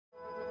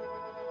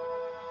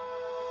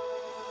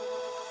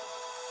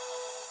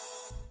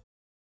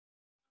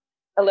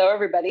Hello,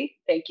 everybody.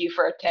 Thank you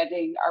for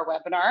attending our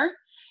webinar.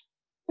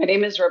 My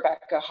name is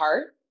Rebecca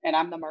Hart, and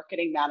I'm the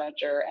Marketing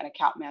Manager and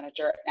Account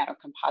Manager at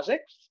nanoComposix.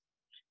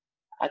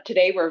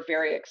 Today, we're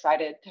very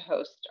excited to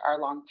host our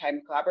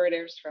longtime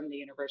collaborators from the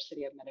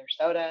University of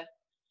Minnesota,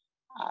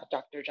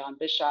 Dr. John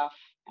Bischof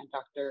and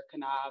Dr.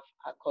 Kanav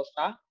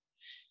Khosla.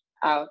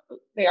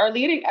 They are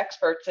leading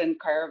experts in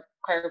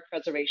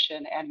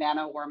cryopreservation and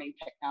nanowarming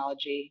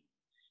technology.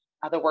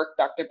 The work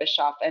Dr.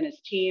 Bischof and his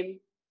team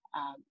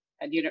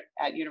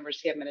at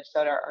University of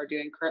Minnesota are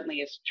doing currently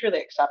is truly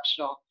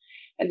exceptional,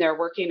 and they're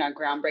working on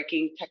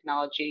groundbreaking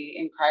technology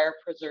in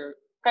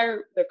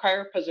the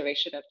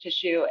cryopreservation of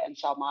tissue and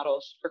cell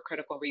models for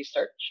critical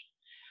research.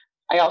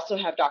 I also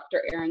have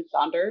Dr. Aaron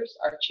Saunders,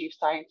 our Chief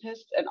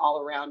Scientist and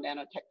all-around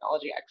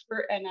nanotechnology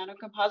expert at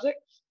nanoComposix,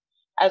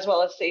 as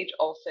well as Sage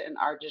Olson,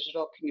 our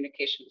Digital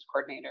Communications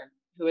Coordinator,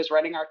 who is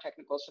running our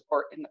technical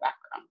support in the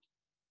background.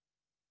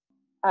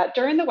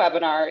 During the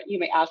webinar, you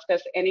may ask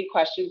us any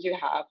questions you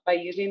have by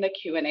using the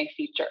Q&A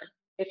feature.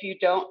 If you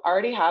don't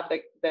already have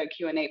the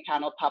Q&A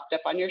panel popped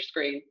up on your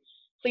screen,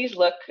 please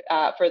look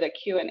for the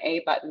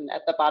Q&A button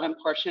at the bottom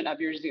portion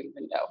of your Zoom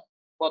window.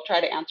 We'll try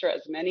to answer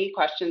as many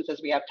questions as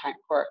we have time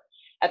for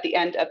at the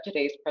end of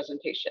today's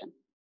presentation.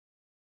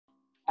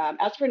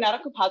 As for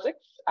nanoComposix,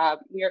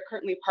 we are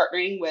currently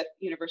partnering with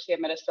University of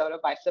Minnesota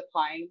by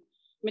supplying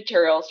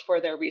materials for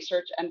their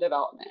research and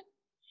development.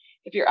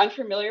 If you're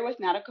unfamiliar with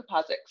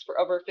nanoComposix, for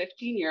over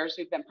 15 years,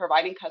 we've been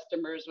providing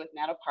customers with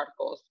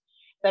nanoparticles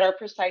that are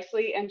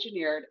precisely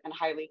engineered and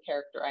highly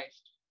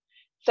characterized.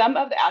 Some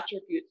of the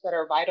attributes that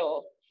are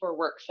vital for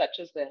work such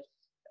as this.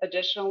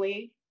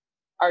 Additionally,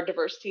 our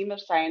diverse team of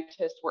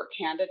scientists work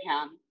hand in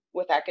hand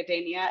with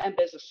academia and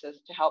businesses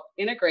to help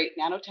integrate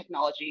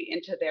nanotechnology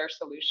into their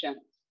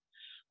solutions.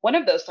 One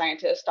of those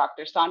scientists,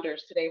 Dr.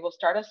 Saunders, today will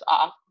start us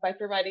off by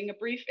providing a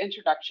brief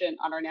introduction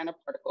on our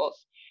nanoparticles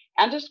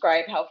and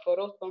describe how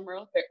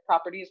photothermal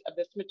properties of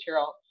this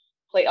material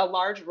play a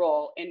large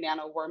role in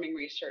nanowarming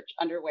research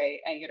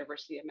underway at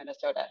University of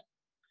Minnesota.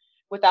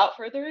 Without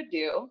further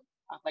ado,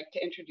 I'd like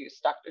to introduce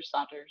Dr.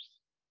 Saunders.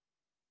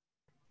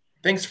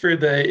 Thanks for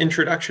the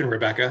introduction,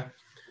 Rebecca.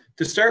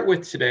 To start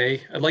with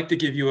today, I'd like to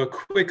give you a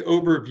quick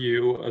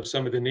overview of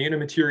some of the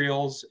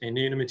nanomaterials and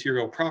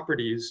nanomaterial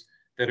properties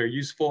that are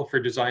useful for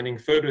designing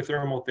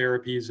photothermal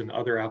therapies and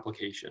other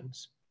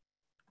applications.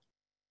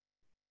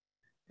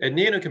 At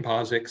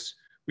nanoComposix,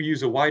 we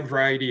use a wide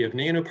variety of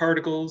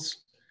nanoparticles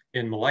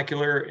in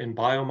molecular and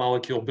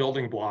biomolecule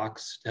building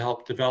blocks to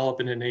help develop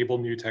and enable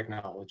new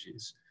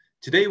technologies.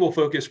 Today, we'll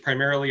focus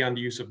primarily on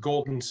the use of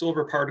gold and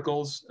silver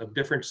particles of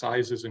different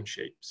sizes and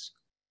shapes.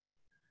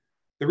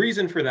 The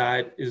reason for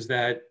that is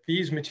that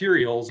these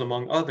materials,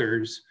 among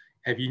others,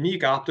 have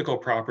unique optical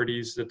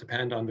properties that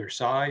depend on their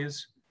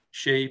size,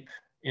 shape,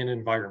 and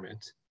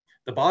environment.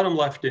 The bottom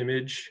left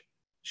image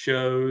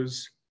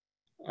shows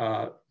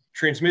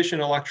transmission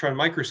electron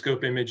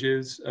microscope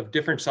images of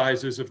different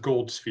sizes of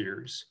gold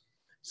spheres.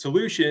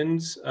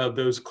 Solutions of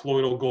those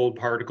colloidal gold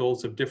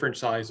particles of different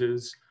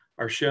sizes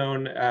are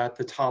shown at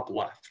the top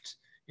left.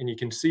 And you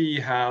can see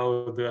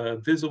how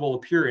the visible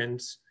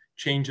appearance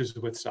changes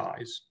with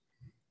size.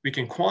 We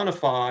can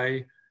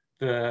quantify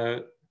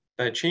that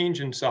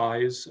change in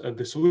size of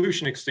the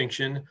solution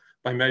extinction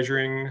by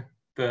measuring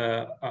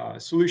the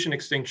solution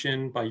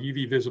extinction by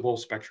UV visible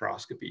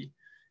spectroscopy.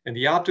 And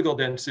the optical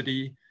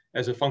density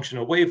as a function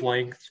of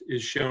wavelength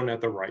is shown at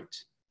the right.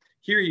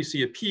 Here you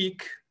see a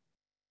peak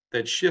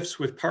that shifts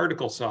with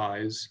particle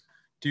size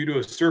due to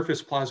a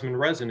surface plasmon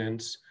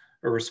resonance,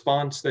 a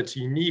response that's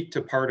unique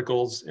to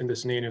particles in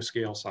this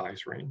nanoscale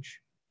size range.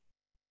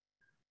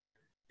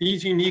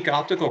 These unique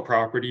optical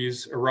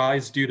properties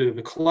arise due to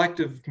the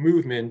collective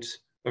movement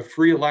of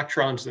free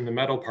electrons in the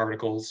metal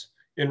particles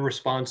in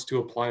response to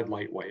applied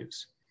light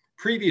waves.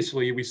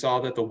 Previously, we saw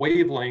that the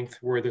wavelength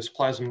where this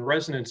plasmon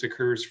resonance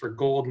occurs for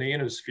gold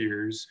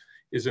nanospheres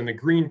is in the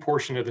green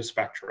portion of the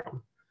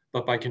spectrum.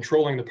 But by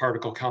controlling the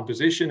particle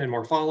composition and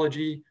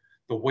morphology,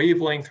 the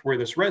wavelength where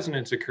this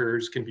resonance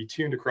occurs can be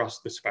tuned across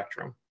the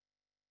spectrum.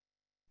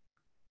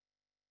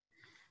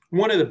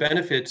 One of the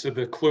benefits of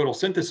the colloidal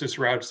synthesis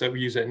routes that we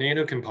use at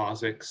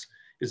nanoComposix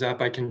is that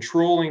by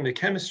controlling the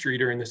chemistry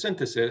during the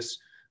synthesis,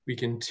 we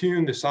can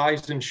tune the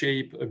size and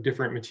shape of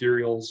different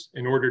materials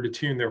in order to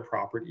tune their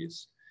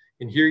properties.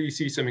 And here you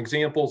see some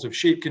examples of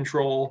shape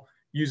control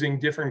using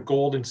different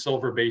gold and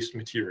silver-based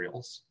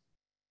materials.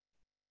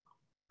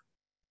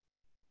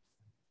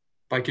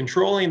 By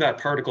controlling that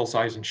particle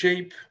size and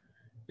shape,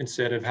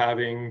 instead of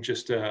having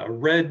just a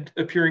red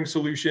appearing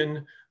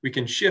solution, we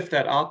can shift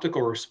that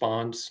optical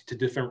response to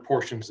different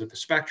portions of the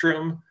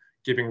spectrum,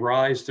 giving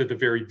rise to the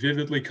very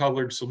vividly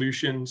colored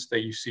solutions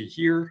that you see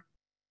here.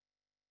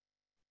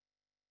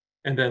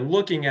 And then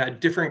looking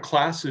at different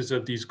classes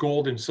of these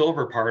gold and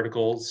silver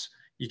particles,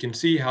 you can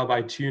see how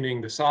by tuning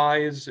the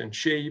size and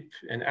shape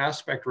and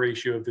aspect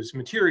ratio of these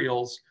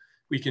materials,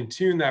 we can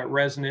tune that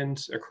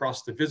resonance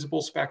across the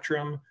visible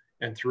spectrum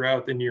and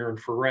throughout the near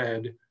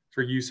infrared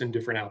for use in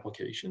different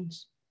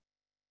applications.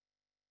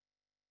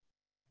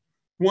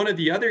 One of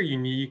the other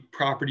unique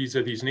properties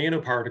of these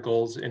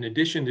nanoparticles, in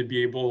addition to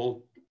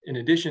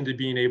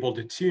being able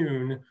to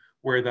tune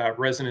where that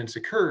resonance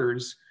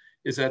occurs,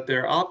 is that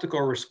their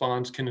optical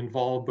response can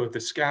involve both the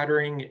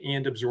scattering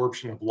and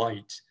absorption of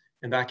light,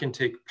 and that can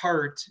take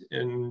part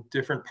in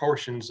different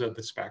portions of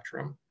the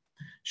spectrum.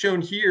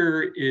 Shown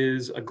here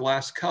is a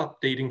glass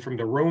cup dating from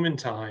the Roman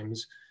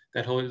times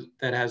that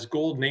has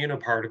gold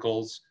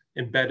nanoparticles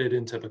embedded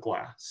into the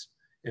glass.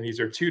 And these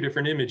are two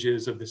different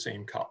images of the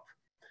same cup.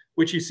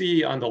 What you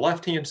see on the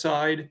left-hand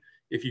side,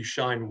 if you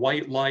shine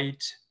white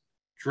light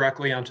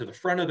directly onto the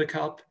front of the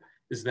cup,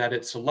 is that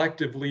it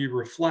selectively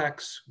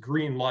reflects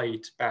green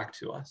light back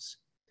to us.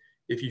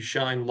 If you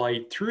shine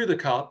light through the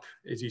cup,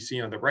 as you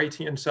see on the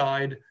right-hand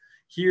side,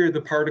 here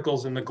the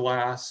particles in the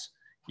glass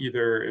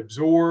either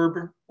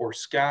absorb or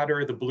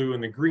scatter the blue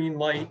and the green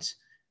light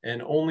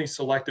and only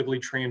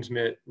selectively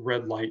transmit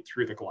red light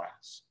through the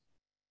glass.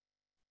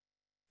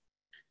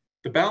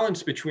 The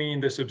balance between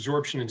this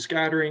absorption and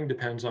scattering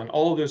depends on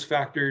all of those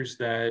factors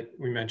that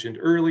we mentioned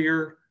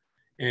earlier,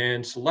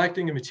 and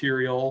selecting a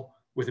material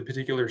with a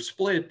particular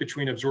split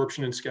between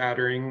absorption and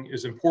scattering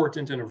is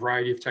important in a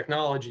variety of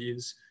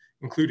technologies,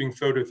 including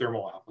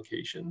photothermal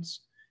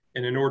applications.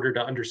 And in order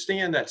to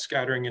understand that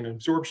scattering and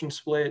absorption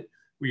split,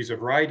 we use a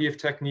variety of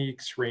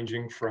techniques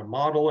ranging from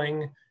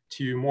modeling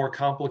to more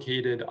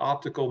complicated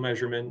optical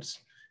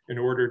measurements in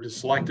order to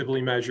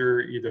selectively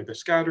measure either the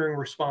scattering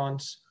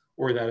response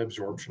or that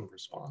absorption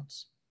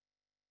response.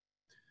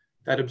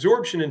 That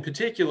absorption in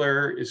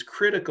particular is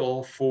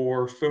critical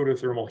for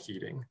photothermal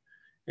heating,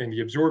 and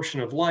the absorption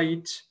of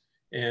light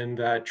and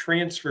that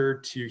transfer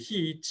to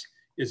heat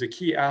is a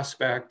key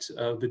aspect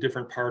of the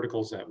different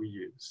particles that we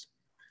use.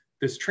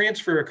 This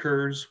transfer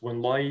occurs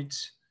when light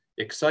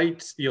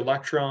excites the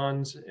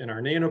electrons in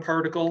our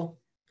nanoparticle.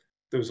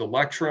 Those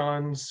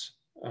electrons,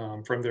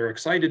 from their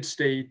excited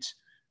state,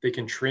 they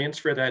can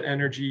transfer that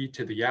energy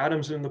to the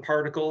atoms in the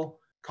particle,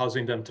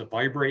 causing them to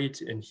vibrate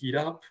and heat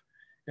up.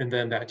 And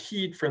then that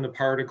heat from the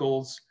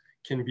particles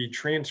can be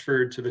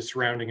transferred to the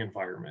surrounding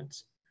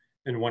environment.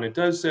 And when it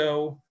does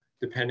so,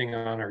 depending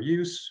on our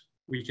use,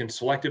 we can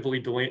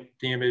selectively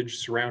damage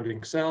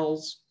surrounding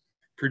cells,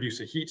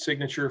 produce a heat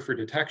signature for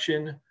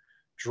detection,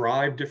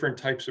 drive different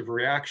types of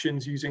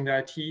reactions using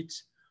that heat,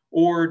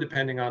 or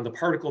depending on the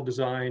particle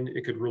design,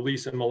 it could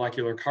release a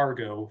molecular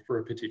cargo for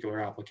a particular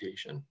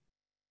application.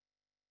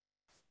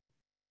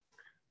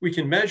 We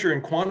can measure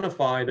and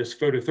quantify this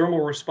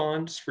photothermal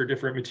response for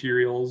different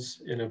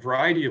materials in a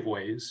variety of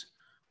ways.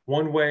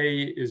 One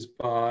way is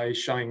by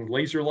shining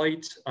laser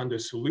light onto a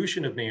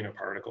solution of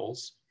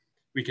nanoparticles.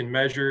 We can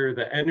measure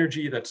the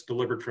energy that's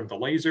delivered from the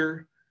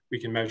laser.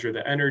 We can measure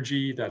the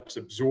energy that's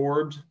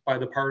absorbed by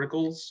the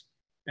particles.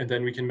 And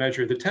then we can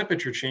measure the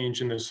temperature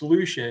change in the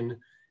solution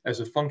as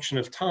a function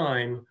of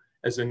time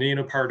as the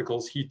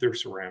nanoparticles heat their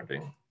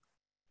surrounding.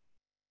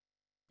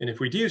 And if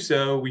we do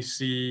so, we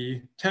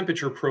see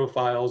temperature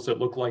profiles that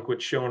look like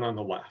what's shown on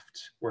the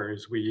left.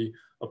 Whereas we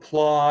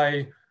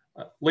apply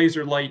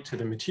laser light to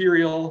the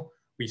material,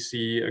 we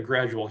see a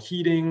gradual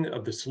heating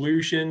of the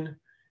solution.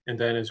 And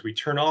then as we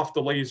turn off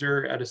the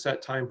laser at a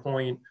set time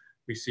point,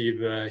 we see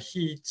the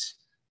heat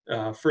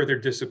further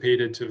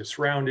dissipated to the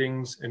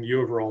surroundings and the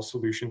overall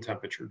solution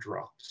temperature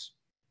drops.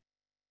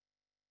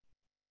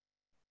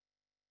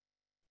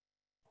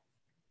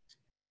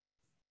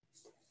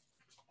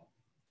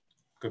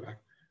 Go back.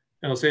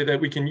 And I'll say that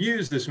we can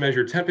use this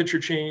measured temperature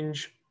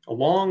change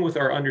along with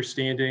our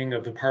understanding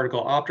of the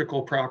particle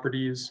optical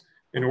properties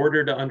in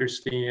order to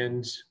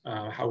understand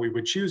how we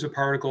would choose a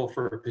particle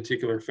for a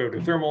particular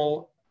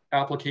photothermal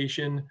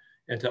application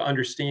and to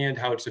understand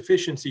how its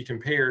efficiency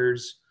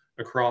compares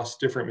across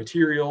different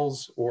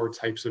materials or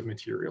types of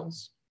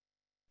materials.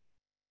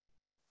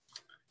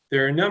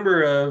 There are a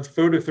number of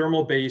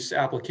photothermal-based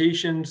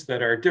applications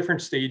that are at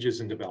different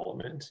stages in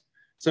development.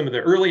 Some of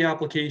the early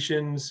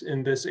applications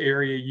in this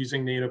area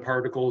using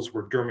nanoparticles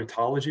were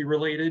dermatology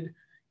related,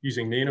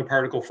 using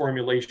nanoparticle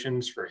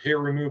formulations for hair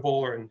removal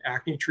or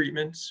acne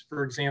treatments,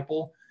 for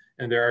example.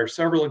 And there are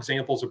several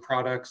examples of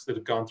products that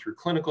have gone through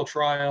clinical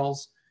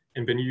trials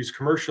and been used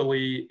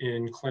commercially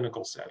in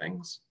clinical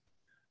settings.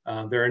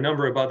 There are a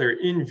number of other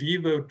in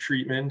vivo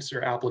treatments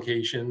or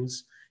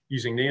applications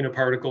using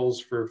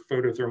nanoparticles for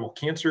photothermal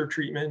cancer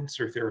treatments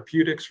or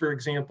therapeutics, for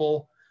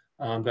example,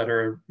 that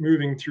are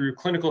moving through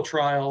clinical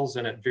trials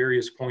and at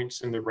various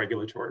points in the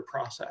regulatory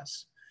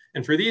process.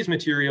 And for these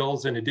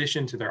materials, in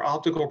addition to their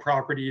optical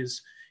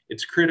properties,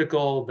 it's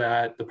critical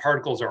that the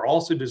particles are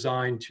also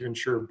designed to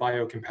ensure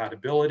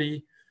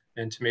biocompatibility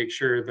and to make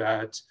sure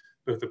that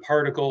both the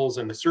particles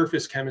and the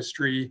surface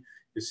chemistry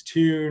is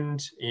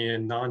tuned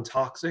and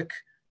non-toxic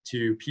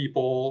to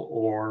people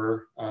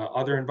or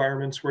other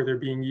environments where they're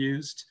being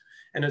used.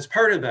 And as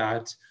part of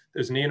that,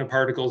 those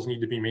nanoparticles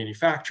need to be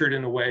manufactured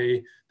in a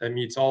way that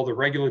meets all the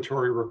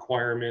regulatory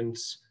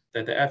requirements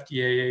that the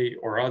FDA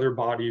or other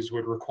bodies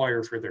would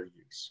require for their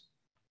use.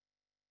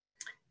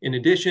 In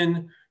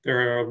addition, there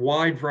are a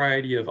wide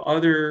variety of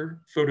other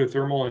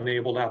photothermal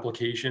enabled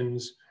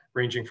applications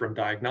ranging from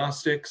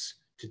diagnostics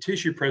to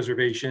tissue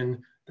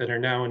preservation that are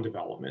now in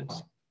development.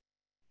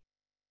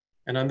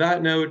 And on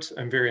that note,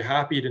 I'm very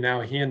happy to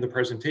now hand the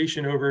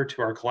presentation over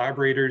to our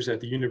collaborators at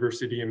the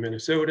University of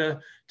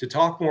Minnesota to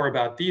talk more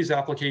about these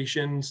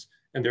applications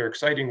and their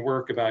exciting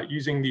work about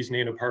using these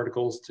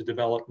nanoparticles to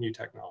develop new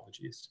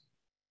technologies.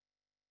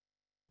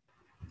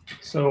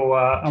 So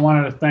I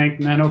wanted to thank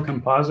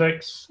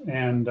nanoComposix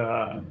and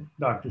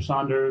Dr.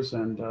 Saunders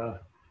and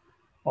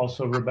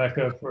also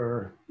Rebecca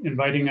for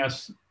inviting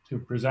us to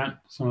present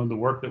some of the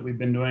work that we've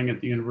been doing at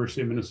the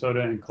University of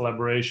Minnesota in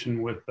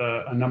collaboration with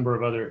a number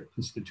of other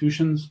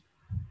institutions.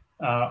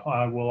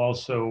 I will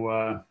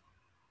also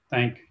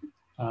thank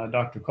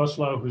Dr.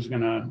 Khosla, who's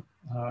going to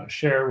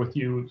share with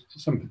you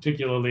some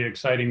particularly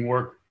exciting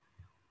work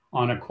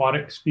on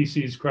aquatic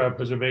species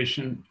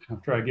cryopreservation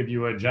after I give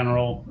you a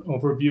general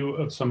overview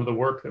of some of the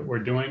work that we're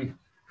doing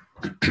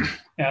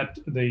at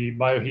the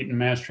Bioheat and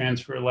Mass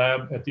Transfer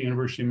Lab at the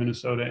University of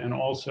Minnesota, and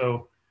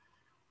also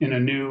in a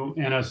new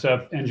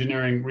NSF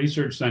Engineering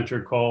Research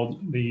Center called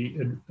the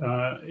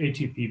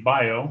ATP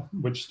Bio,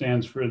 which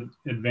stands for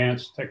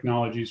Advanced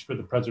Technologies for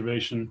the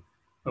Preservation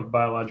of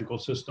Biological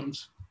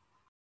Systems.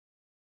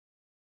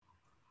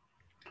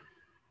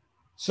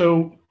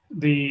 So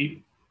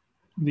the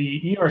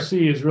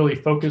ERC is really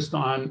focused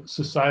on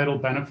societal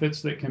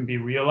benefits that can be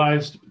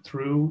realized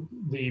through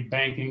the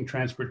banking,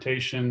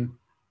 transportation,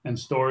 and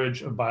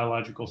storage of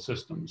biological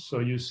systems.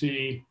 So you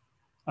see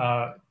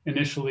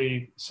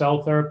initially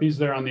cell therapies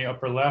there on the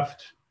upper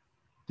left.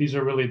 These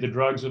are really the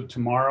drugs of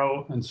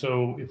tomorrow. And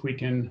so if we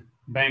can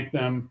bank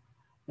them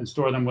and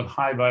store them with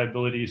high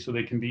viability so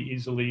they can be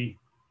easily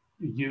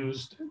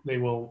used, they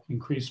will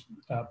increase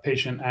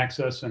patient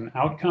access and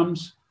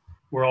outcomes.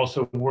 We're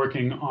also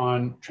working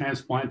on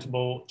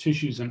transplantable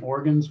tissues and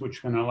organs,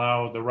 which can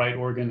allow the right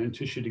organ and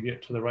tissue to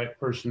get to the right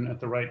person at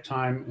the right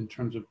time in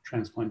terms of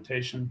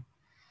transplantation.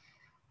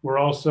 We're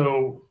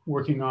also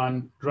working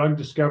on drug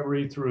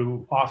discovery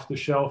through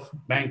off-the-shelf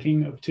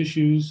banking of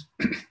tissues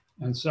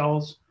and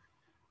cells.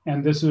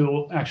 And this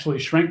will actually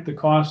shrink the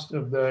cost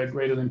of the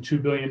greater than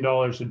 $2 billion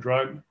a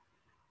drug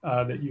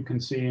that you can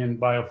see in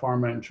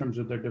biopharma in terms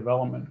of their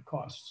development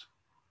costs.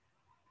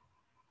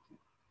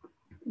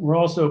 We're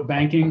also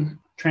banking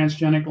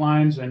transgenic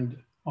lines and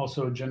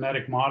also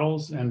genetic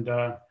models. And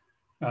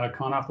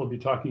Kanav will be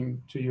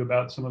talking to you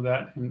about some of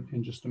that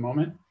in just a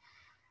moment.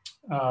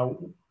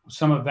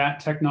 Some of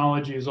that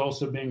technology is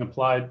also being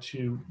applied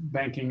to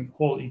banking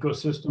whole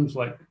ecosystems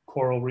like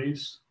coral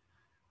reefs.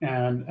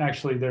 And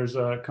actually there's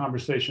a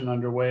conversation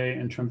underway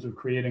in terms of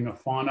creating a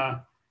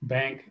fauna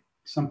bank,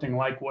 something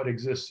like what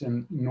exists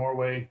in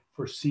Norway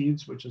for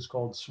seeds, which is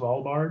called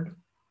Svalbard.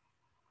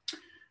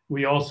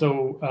 We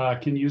also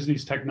can use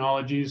these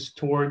technologies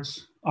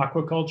towards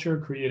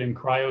aquaculture, creating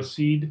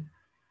cryoseed.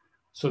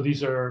 So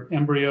these are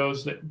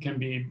embryos that can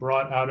be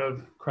brought out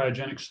of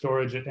cryogenic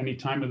storage at any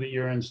time of the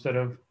year instead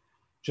of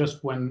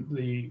just when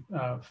the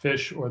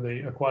fish or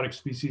the aquatic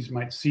species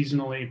might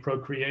seasonally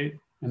procreate,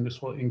 and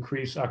this will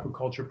increase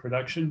aquaculture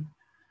production.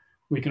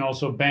 We can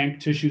also bank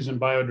tissues and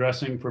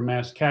biodressing for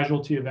mass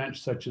casualty events,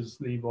 such as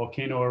the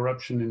volcano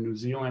eruption in New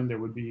Zealand. There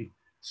would be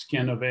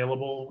skin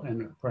available,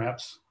 and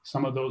perhaps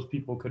some of those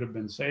people could have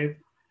been saved.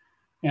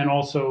 And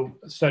also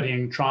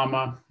studying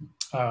trauma,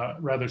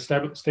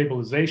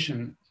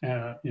 stabilization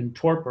in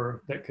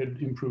torpor that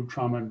could improve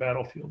trauma and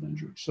battlefield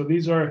injuries. So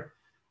these are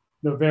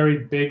the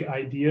very big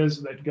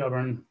ideas that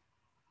govern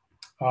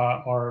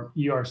our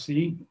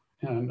ERC.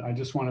 And I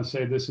just want to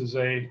say this is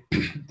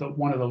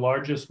one of the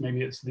largest,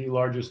 maybe it's the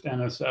largest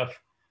NSF,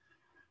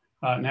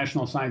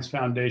 National Science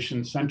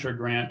Foundation Center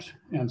grant.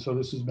 And so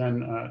this has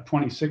been a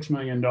 $26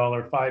 million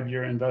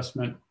 5-year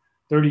investment,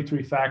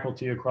 33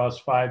 faculty across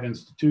 5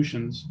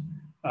 institutions.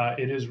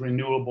 It is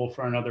renewable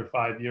for another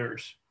 5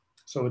 years.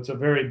 So it's a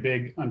very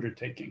big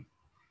undertaking.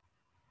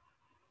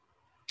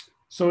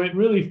 So it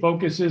really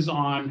focuses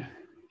on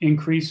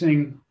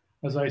increasing,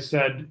 as I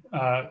said,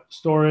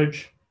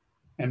 storage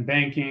and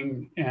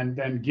banking, and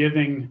then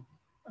giving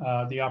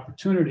the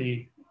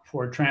opportunity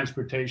for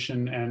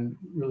transportation and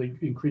really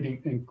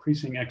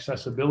increasing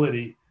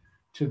accessibility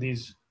to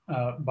these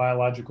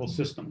biological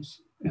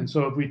systems. And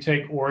so if we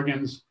take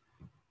organs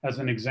as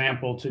an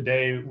example,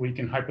 today we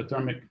can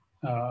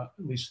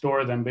hypothermically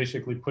store them,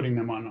 basically putting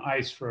them on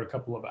ice for a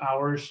couple of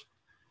hours.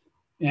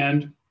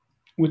 And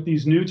with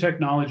these new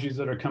technologies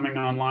that are coming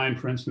online,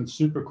 for instance,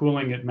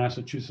 supercooling at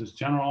Massachusetts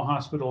General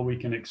Hospital, we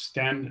can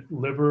extend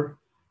liver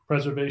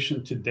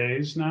preservation to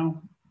days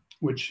now,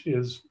 which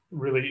is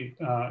really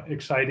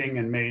exciting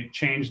and may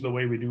change the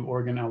way we do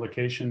organ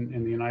allocation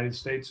in the United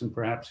States and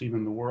perhaps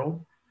even the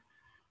world.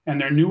 And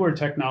there are newer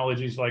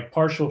technologies like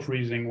partial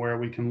freezing, where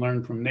we can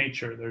learn from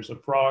nature. There's a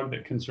frog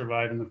that can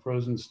survive in the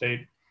frozen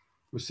state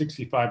with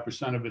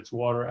 65% of its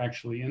water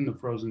actually in the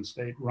frozen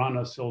state,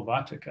 Rana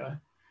sylvatica.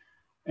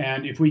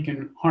 And if we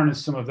can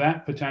harness some of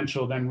that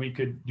potential, then we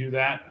could do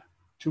that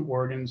to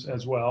organs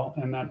as well.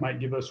 And that might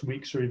give us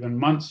weeks or even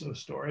months of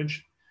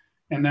storage.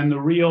 And then the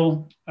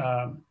real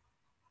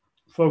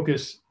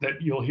focus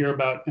that you'll hear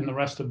about in the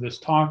rest of this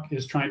talk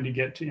is trying to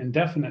get to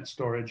indefinite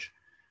storage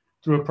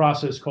through a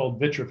process called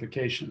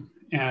vitrification.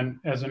 And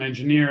as an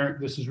engineer,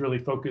 this is really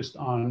focused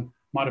on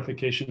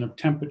modification of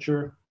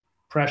temperature,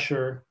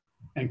 pressure,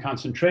 and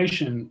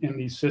concentration in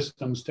these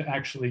systems to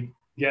actually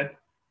get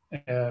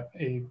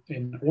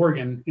an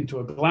organ into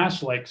a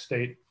glass-like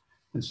state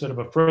instead of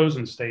a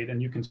frozen state.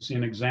 And you can see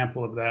an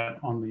example of that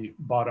on the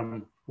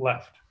bottom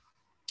left.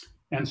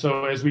 And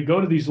so as we go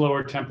to these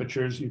lower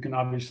temperatures, you can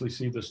obviously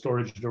see the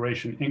storage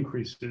duration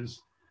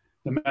increases.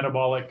 The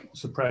metabolic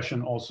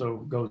suppression also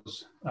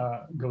goes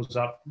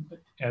up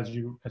as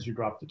you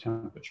drop the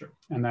temperature.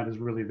 And that is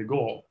really the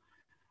goal.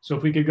 So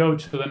if we could go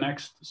to the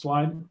next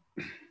slide.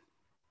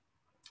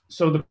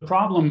 So the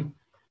problem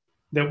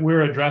that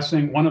we're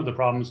addressing, one of the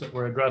problems that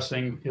we're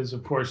addressing is,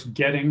 of course,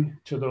 getting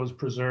to those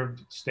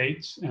preserved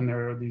states. And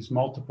there are these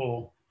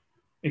multiple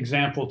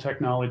example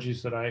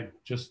technologies that I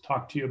just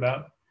talked to you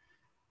about.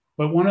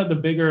 But one of the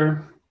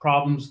bigger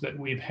problems that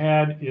we've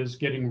had is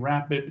getting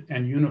rapid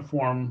and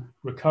uniform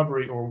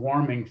recovery or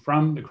warming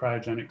from the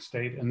cryogenic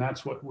state. And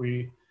that's what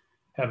we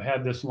have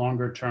had this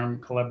longer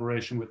term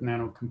collaboration with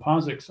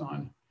nanoComposix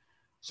on.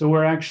 So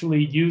we're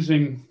actually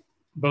using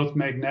both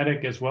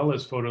magnetic as well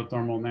as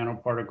photothermal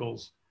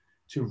nanoparticles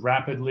to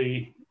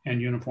rapidly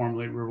and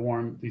uniformly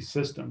rewarm these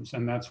systems.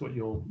 And that's what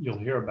you'll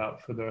hear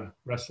about for the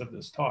rest of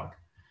this talk,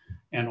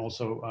 and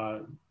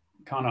also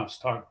Kanav's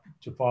talk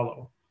to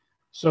follow.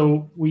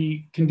 So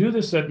we can do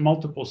this at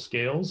multiple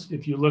scales.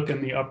 If you look in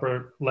the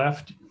upper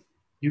left,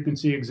 you can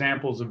see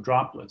examples of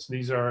droplets.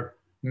 These are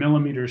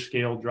millimeter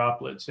scale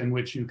droplets in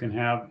which you can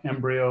have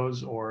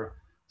embryos or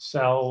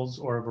cells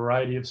or a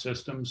variety of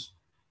systems.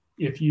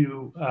 If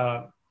you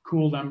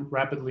cool them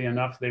rapidly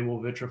enough, they will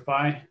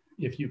vitrify.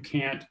 If you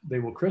can't, they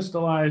will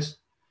crystallize.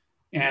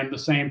 And the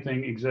same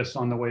thing exists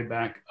on the way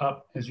back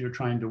up as you're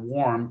trying to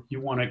warm. You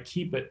want to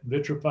keep it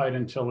vitrified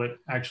until it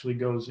actually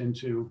goes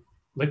into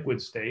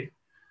liquid state,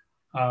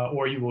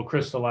 or you will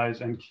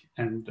crystallize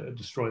and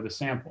destroy the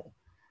sample.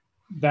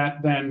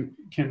 That then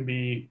can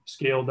be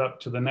scaled up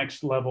to the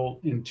next level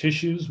in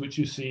tissues, which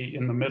you see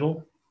in the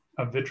middle,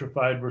 a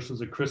vitrified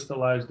versus a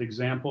crystallized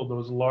example.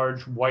 Those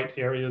large white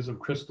areas of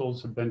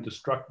crystals have been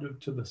destructive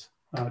to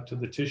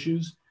the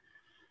tissues.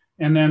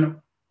 And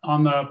then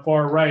on the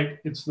far right,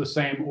 it's the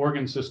same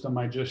organ system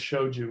I just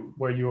showed you,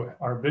 where you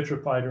are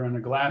vitrified or in a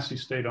glassy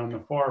state on the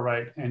far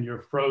right, and you're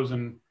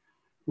frozen,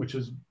 which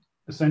is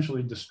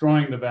essentially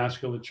destroying the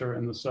vasculature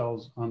and the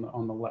cells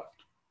on the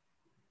left.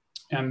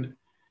 And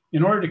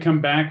in order to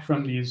come back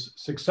from these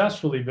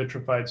successfully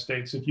vitrified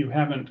states, if you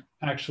haven't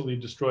actually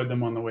destroyed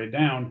them on the way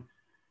down,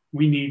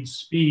 we need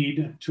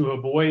speed to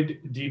avoid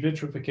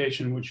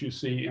devitrification, which you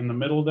see in the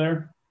middle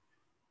there.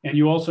 And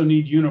you also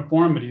need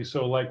uniformity.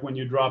 So like when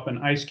you drop an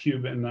ice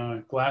cube in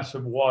a glass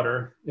of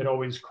water, it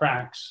always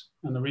cracks.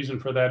 And the reason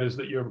for that is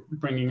that you're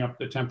bringing up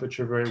the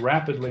temperature very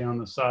rapidly on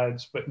the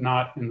sides, but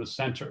not in the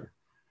center.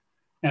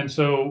 And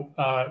so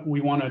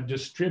we want to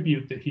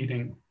distribute the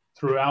heating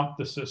throughout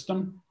the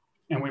system,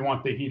 and we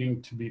want the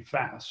heating to be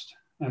fast.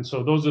 And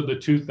so those are the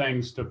two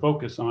things to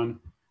focus on.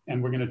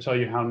 And we're going to tell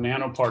you how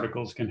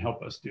nanoparticles can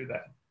help us do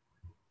that.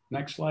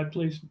 Next slide,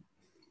 please.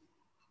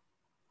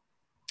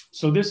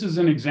 So this is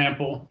an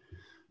example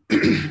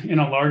in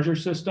a larger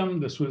system.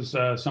 This was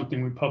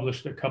something we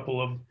published a couple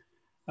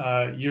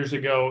of years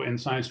ago in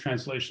Science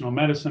Translational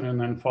Medicine, and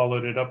then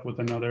followed it up with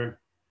another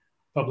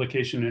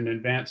publication in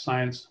Advanced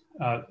Science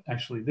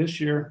actually this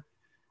year.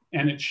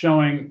 And it's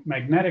showing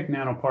magnetic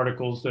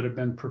nanoparticles that have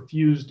been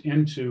perfused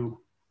into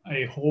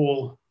a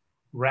whole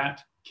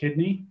rat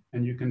kidney.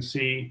 And you can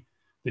see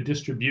the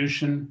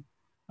distribution,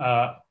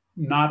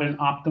 not an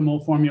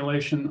optimal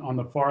formulation on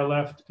the far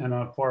left, and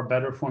a far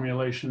better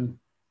formulation,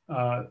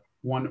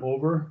 one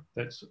over,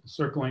 that's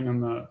circling in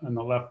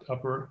the left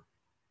upper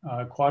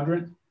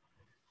quadrant.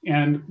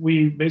 And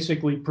we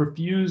basically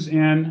perfuse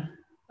in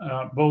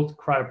both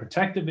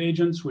cryoprotective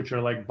agents, which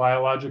are like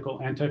biological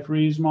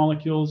antifreeze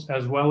molecules,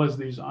 as well as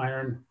these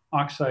iron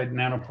oxide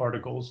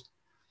nanoparticles.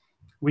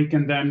 We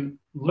can then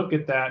look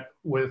at that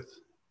with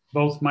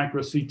both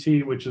micro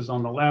CT, which is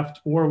on the left,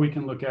 or we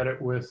can look at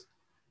it with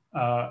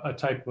a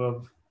type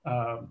of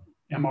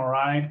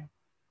MRI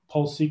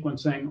pulse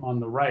sequencing on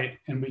the right,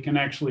 and we can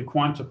actually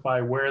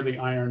quantify where the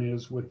iron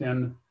is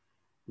within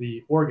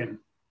the organ.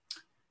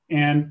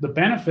 And the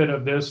benefit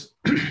of this,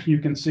 you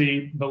can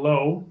see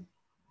below,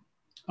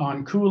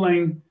 on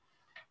cooling,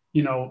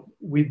 you know,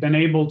 we've been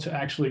able to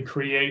actually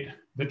create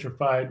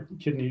vitrified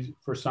kidneys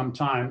for some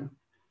time.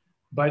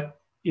 But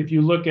if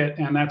you look at,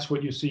 and that's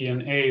what you see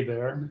in A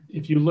there,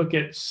 if you look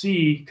at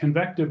C,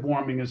 convective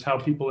warming is how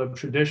people have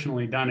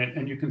traditionally done it.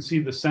 And you can see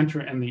the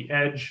center and the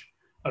edge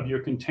of your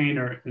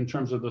container in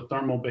terms of the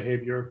thermal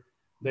behavior,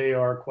 they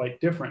are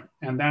quite different.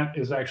 And that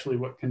is actually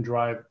what can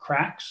drive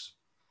cracks.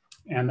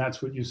 And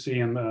that's what you see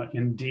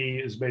in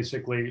D, is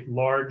basically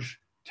large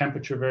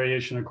temperature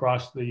variation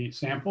across the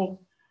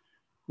sample.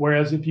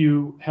 Whereas if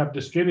you have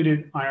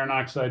distributed iron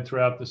oxide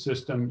throughout the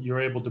system,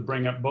 you're able to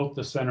bring up both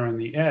the center and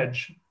the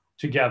edge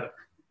together.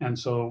 And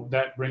so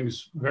that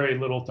brings very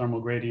little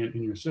thermal gradient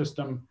in your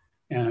system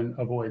and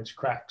avoids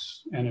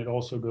cracks. And it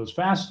also goes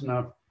fast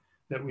enough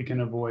that we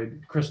can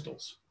avoid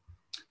crystals.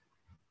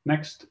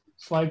 Next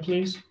slide,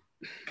 please.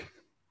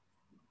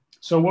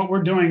 So what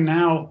we're doing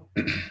now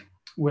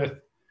with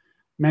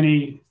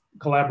many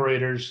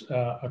collaborators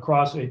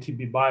across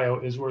ATB Bio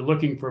is we're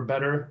looking for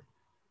better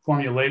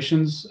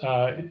formulations,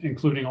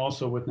 including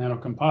also with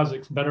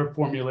nanoComposix, better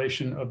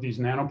formulation of these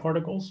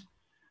nanoparticles,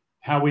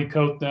 how we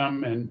coat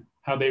them and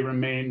how they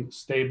remain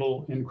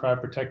stable in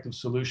cryoprotective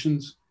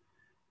solutions,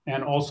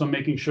 and also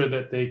making sure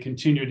that they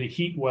continue to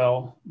heat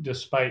well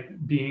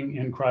despite being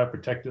in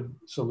cryoprotective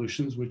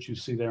solutions, which you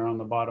see there on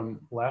the bottom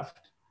left.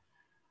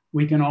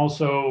 We can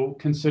also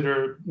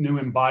consider new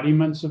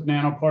embodiments of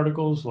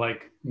nanoparticles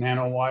like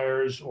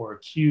nanowires or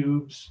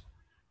cubes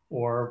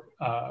or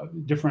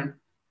different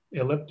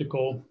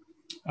elliptical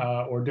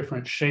or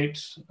different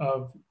shapes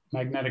of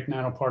magnetic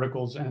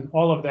nanoparticles. And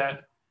all of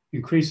that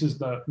increases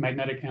the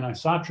magnetic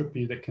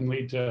anisotropy that can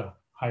lead to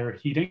higher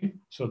heating.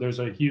 So there's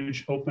a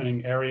huge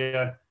opening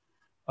area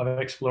of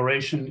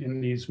exploration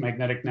in these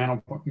magnetic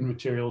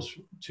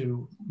nanomaterials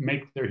to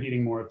make their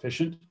heating more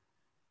efficient.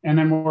 And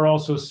then we're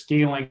also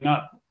scaling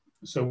up.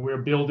 So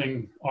we're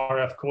building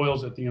RF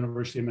coils at the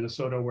University of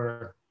Minnesota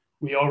where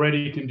we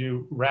already can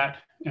do rat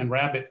and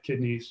rabbit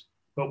kidneys,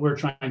 but we're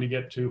trying to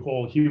get to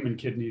whole human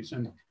kidneys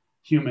and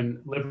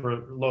human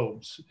liver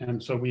lobes.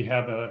 And so we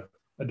have a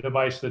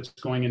device that's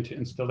going into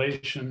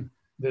installation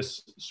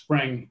this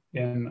spring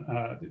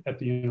at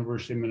the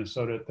University of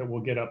Minnesota that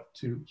will get up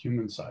to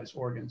human-sized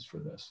organs for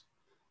this.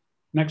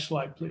 Next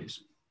slide,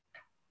 please.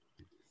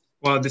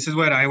 Well, this is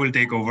where I will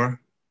take over.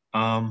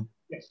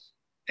 Yes.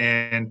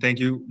 And thank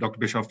you, Dr.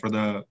 Bischof, for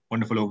the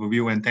wonderful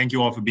overview, and thank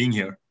you all for being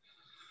here.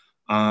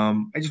 I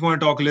just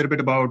want to talk a little bit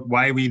about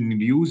why we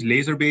use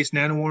laser-based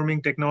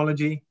nanowarming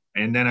technology,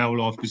 and then I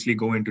will obviously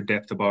go into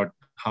depth about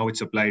how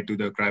it's applied to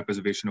the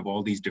cryopreservation of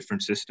all these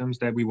different systems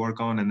that we work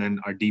on, and then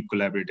our deep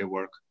collaborative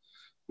work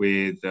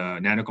with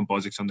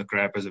nanoComposix on the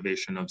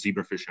cryopreservation of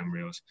zebrafish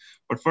embryos.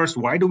 But first,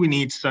 why do we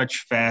need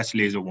such fast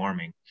laser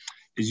warming?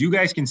 As you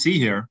guys can see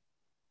here,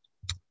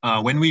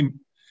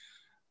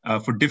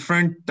 for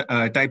different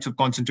types of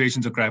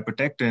concentrations of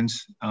cryoprotectants,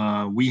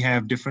 we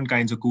have different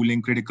kinds of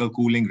cooling, critical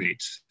cooling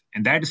rates.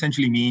 And that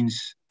essentially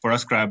means for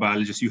us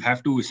cryobiologists, you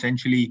have to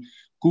essentially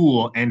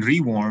cool and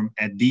rewarm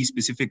at these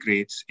specific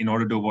rates in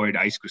order to avoid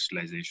ice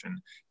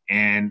crystallization.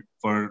 And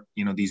for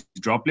these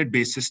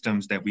droplet-based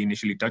systems that we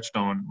initially touched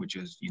on, which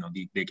is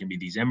they can be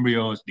these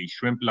embryos, these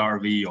shrimp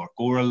larvae or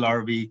coral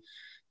larvae,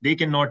 they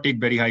cannot take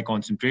very high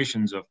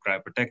concentrations of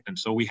cryoprotectant.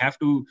 So we have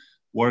to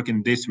work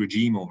in this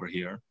regime over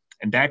here.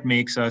 And that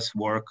makes us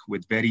work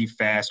with very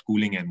fast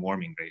cooling and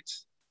warming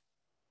rates.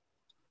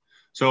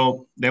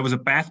 So there was a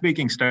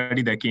path-baking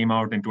study that came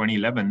out in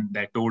 2011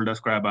 that told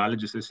us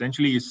cryobiologists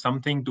essentially is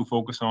something to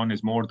focus on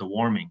is more the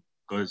warming,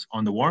 because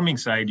on the warming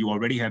side, you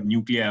already have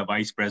nuclei of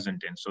ice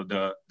present in. So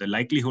the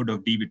likelihood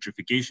of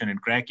devitrification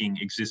and cracking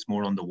exists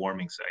more on the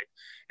warming side.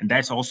 And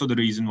that's also the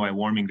reason why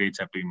warming rates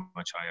have to be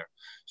much higher.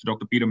 So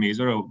Dr. Peter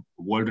Mazur, a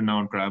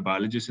world-renowned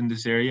cryobiologist in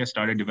this area,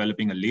 started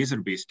developing a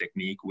laser-based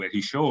technique where he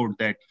showed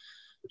that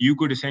you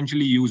could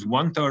essentially use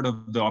 1/3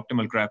 of the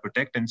optimal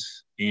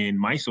cryoprotectants in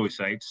mice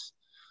oocytes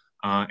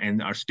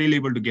and are still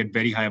able to get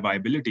very high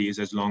viabilities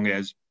as long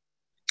as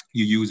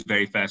you use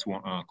very fast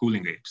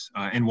cooling rates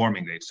and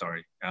warming rates,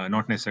 sorry,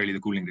 not necessarily the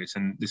cooling rates.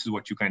 And this is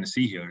what you kind of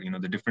see here,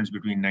 the difference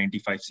between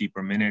 95 C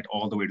per minute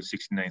all the way to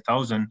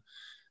 69,000.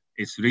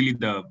 It's really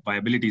the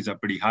viabilities are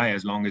pretty high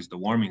as long as the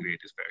warming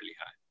rate is fairly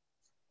high.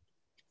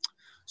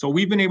 So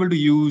we've been able to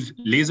use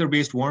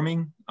laser-based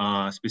warming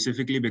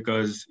specifically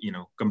because,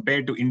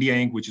 compared to India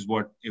ink, which is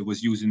what it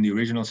was used in the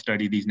original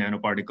study, these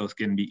nanoparticles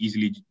can be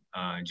easily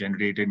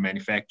generated,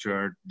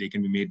 manufactured, they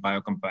can be made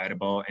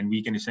biocompatible, and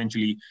we can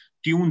essentially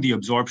tune the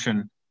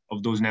absorption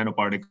of those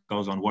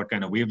nanoparticles on what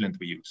kind of wavelength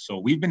we use. So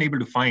we've been able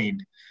to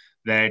find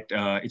that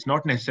it's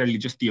not necessarily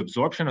just the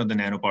absorption of the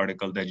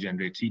nanoparticle that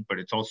generates heat, but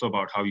it's also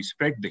about how you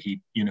spread the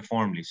heat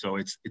uniformly. So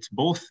it's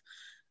both.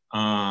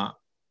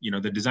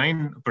 The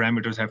design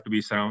parameters have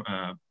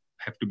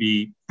to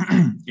be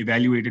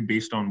evaluated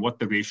based on what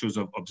the ratios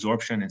of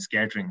absorption and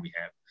scattering we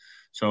have.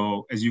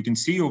 So as you can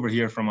see over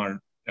here from our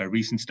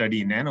recent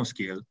study in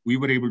nanoscale, we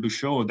were able to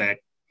show that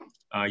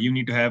you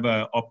need to have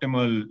an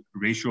optimal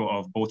ratio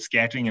of both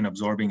scattering and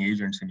absorbing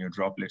agents in your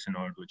droplets in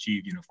order to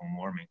achieve uniform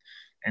warming.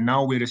 And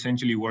now we're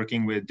essentially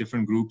working with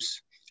different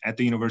groups at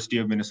the University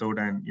of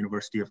Minnesota and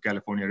University of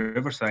California,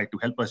 Riverside to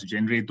help us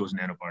generate those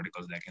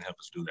nanoparticles that can help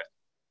us do that.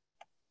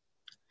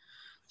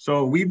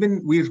 So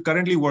we're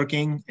currently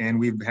working and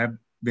have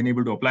been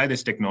able to apply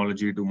this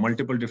technology to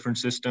multiple different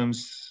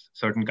systems,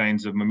 certain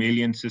kinds of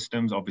mammalian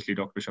systems. Obviously,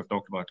 Dr. Bischof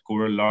talked about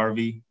coral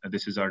larvae.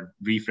 This is our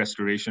reef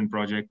restoration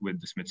project with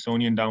the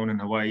Smithsonian down in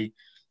Hawaii.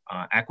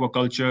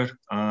 Aquaculture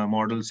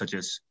models such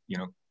as,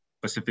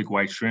 Pacific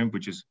white shrimp,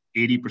 which is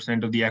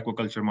 80% of the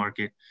aquaculture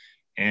market.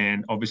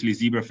 And obviously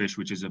zebrafish,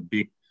 which is a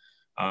big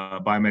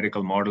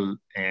biomedical model,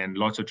 and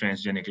lots of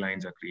transgenic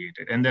lines are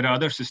created. And there are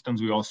other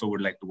systems we also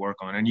would like to work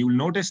on. And you'll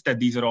notice that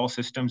these are all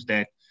systems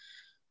that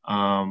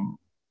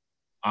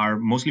are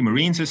mostly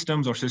marine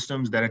systems or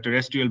systems that are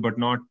terrestrial, but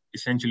not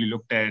essentially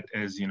looked at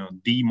as,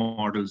 the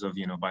models of,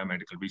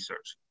 biomedical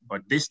research.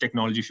 But this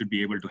technology should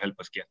be able to help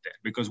us get there,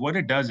 because what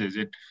it does is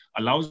it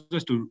allows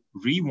us to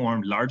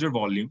rewarm larger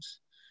volumes,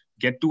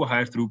 get to a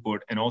higher throughput,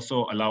 and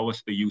also allow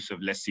us the use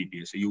of less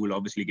CPA. So you will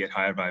obviously get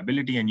higher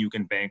viability, and you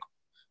can bank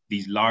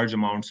these large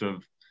amounts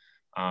of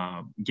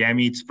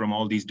gametes from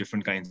all these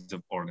different kinds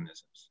of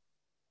organisms.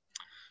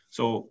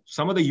 So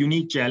some of the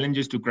unique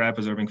challenges to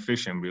cryopreserving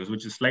fish embryos,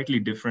 which is slightly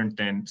different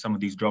than some of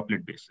these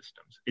droplet-based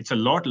systems. It's a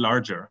lot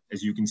larger,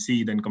 as you can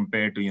see, than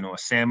compared to, a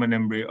salmon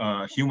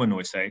embryo, human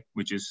oocyte,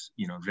 which is,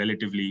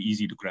 relatively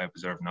easy to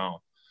cryopreserve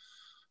now.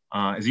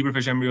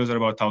 Zebrafish embryos are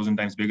about 1,000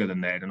 times bigger than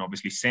that. And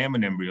obviously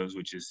salmon embryos,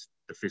 which is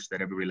the fish that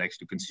everybody likes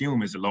to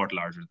consume, is a lot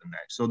larger than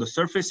that. So the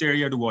surface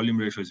area to volume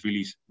ratio is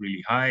really,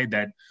 really high.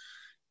 That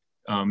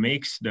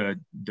makes the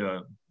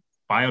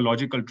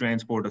biological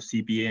transport of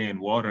CPA and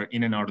water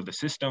in and out of the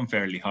system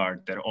fairly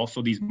hard. There are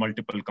also these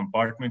multiple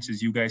compartments,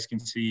 as you guys can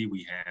see.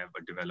 We have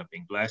a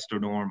developing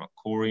blastodorm, a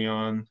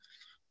chorion,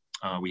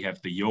 we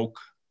have the yolk,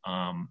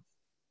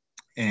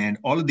 and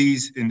all of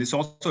these, and this is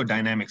also a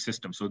dynamic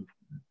system. So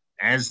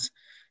as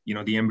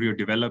the embryo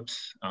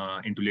develops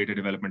into later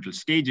developmental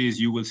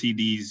stages, you will see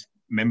these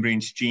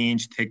membranes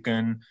change,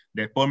 thicken,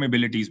 their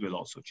permeabilities will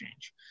also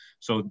change.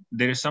 So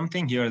there is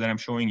something here that I'm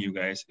showing you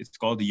guys. It's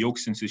called the yolk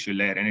syncytial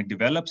layer, and it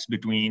develops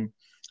between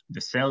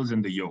the cells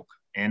and the yolk.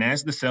 And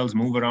as the cells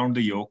move around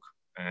the yolk,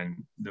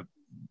 and the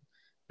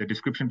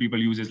description people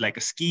use is like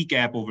a ski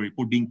cap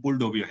being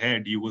pulled over your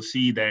head, you will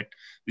see that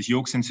this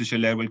yolk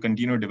syncytial layer will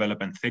continue to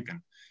develop and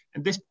thicken.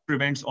 And this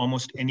prevents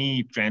almost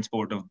any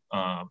transport of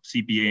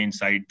CPA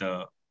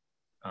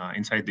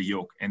inside the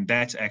yolk. And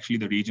that's actually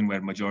the region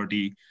where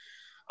majority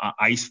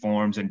ice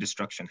forms and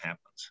destruction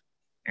happens.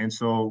 And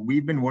so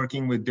we've been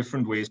working with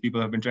different ways.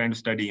 People have been trying to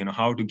study,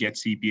 how to get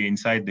CPA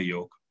inside the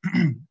yolk.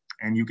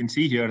 And you can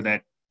see here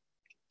that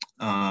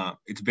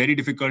it's very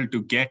difficult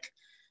to get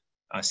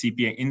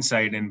CPA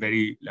inside in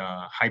very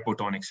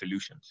hypotonic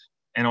solutions.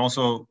 And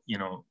also,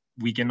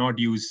 we cannot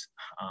use,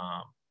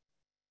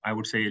 I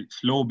would say,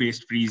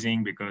 slow-based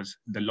freezing, because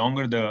the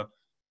longer the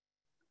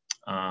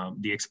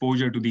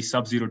exposure to these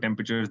sub-zero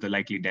temperatures, the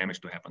likely damage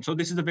to happen. So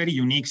this is a very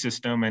unique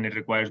system, and it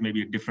requires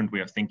maybe a different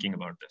way of thinking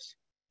about this.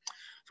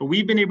 So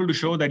we've been able to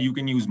show that you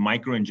can use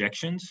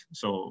microinjections.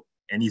 So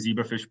any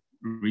zebrafish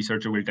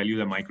researcher will tell you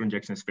that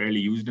microinjection is fairly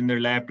used in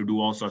their lab to do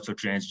all sorts of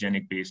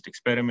transgenic-based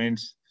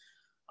experiments.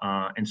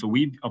 And so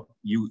we've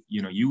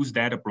used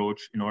that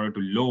approach in order to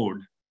load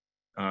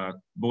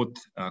both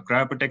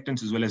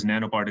cryoprotectants as well as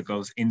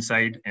nanoparticles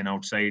inside and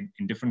outside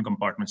in different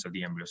compartments of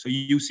the embryo. So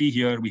you see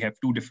here, we have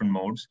two different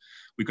modes.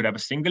 We could have a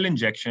single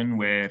injection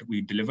where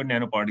we deliver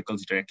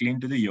nanoparticles directly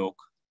into the yolk,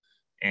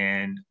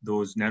 and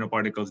those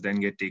nanoparticles then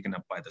get taken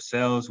up by the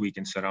cells. We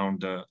can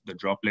surround the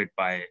droplet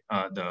by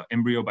the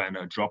embryo by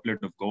a droplet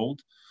of gold.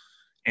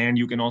 And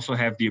you can also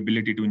have the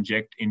ability to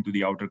inject into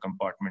the outer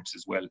compartments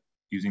as well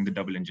using the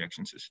double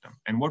injection system.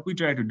 And what we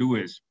try to do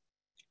is,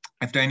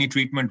 after any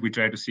treatment, we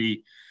try to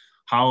see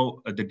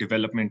how the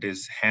development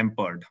is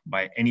hampered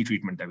by any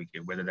treatment that we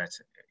give, whether that's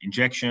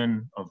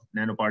injection of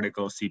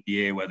nanoparticles,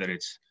 CPA, whether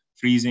it's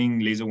freezing,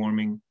 laser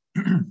warming.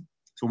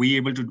 So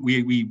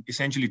we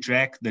essentially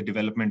track the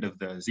development of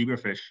the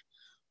zebrafish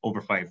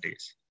over 5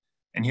 days.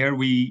 And here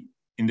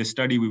in this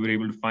study, we were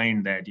able to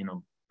find that,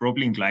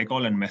 propylene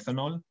glycol and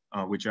methanol,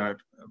 which are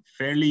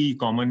fairly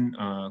common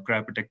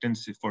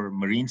cryoprotectants for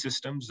marine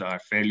systems, are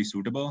fairly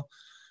suitable.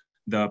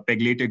 The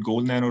pegylated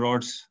gold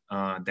nanorods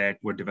that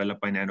were developed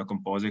by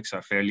nanoComposix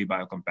are fairly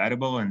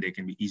biocompatible, and they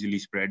can be easily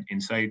spread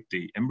inside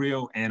the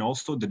embryo. And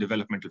also the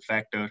developmental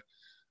factor,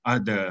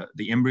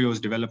 the embryo's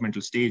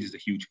developmental stage is a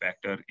huge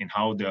factor in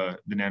how the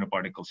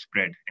nanoparticles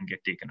spread and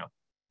get taken up.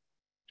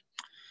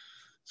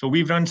 So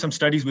we've run some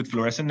studies with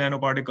fluorescent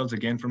nanoparticles,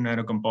 again from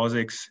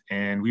nanoComposix,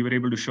 and we were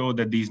able to show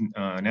that these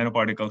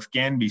nanoparticles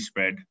can be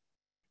spread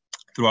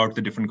throughout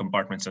the different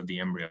compartments of the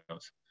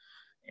embryos.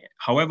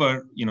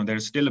 However,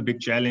 there's still a big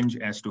challenge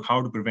as to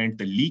how to prevent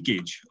the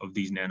leakage of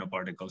these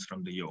nanoparticles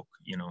from the yolk.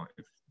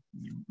 If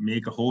you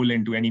make a hole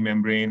into any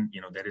membrane,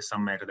 there is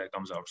some matter that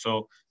comes out.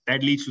 So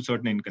that leads to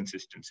certain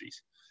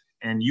inconsistencies.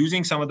 And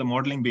using some of the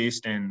modeling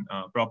based and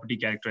property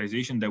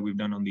characterization that we've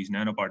done on these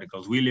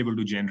nanoparticles, we're able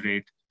to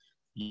generate,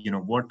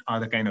 what are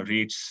the kind of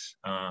rates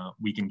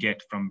we can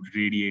get from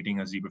radiating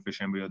a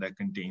zebrafish embryo that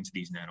contains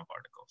these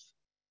nanoparticles.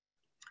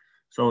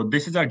 So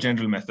this is our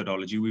general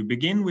methodology. We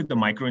begin with the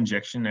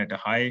microinjection at the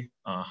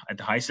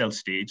high cell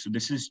stage. So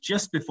this is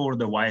just before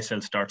the Y cell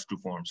starts to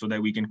form, so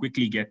that we can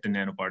quickly get the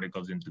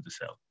nanoparticles into the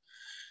cell.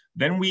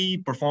 Then we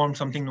perform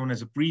something known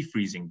as a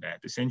pre-freezing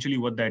bath. Essentially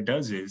what that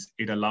does is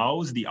it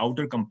allows the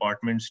outer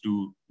compartments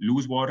to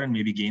lose water and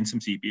maybe gain some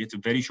CPA. It's a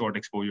very short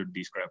exposure to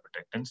these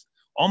cryoprotectants.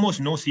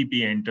 Almost no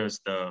CPA enters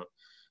the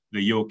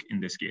yolk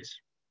in this case.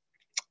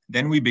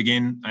 Then we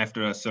begin,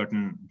 after a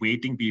certain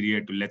waiting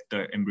period to let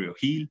the embryo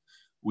heal,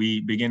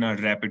 we begin our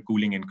rapid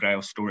cooling and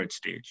cryo storage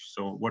stage.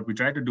 So what we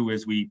try to do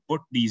is we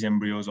put these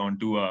embryos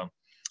onto a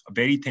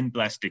very thin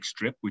plastic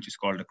strip, which is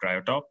called a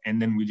cryotop,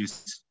 and then we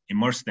just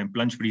immerse them,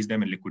 plunge freeze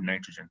them in liquid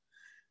nitrogen.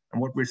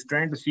 And what we're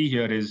trying to see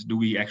here is, do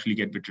we actually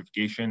get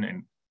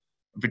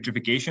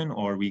vitrification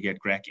or we get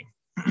cracking?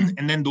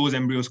 And then those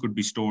embryos could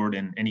be stored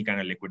in any kind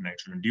of liquid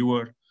nitrogen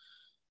dewar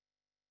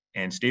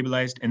and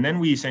stabilized. And then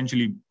we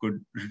essentially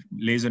could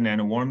laser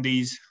nanowarm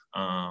these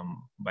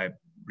by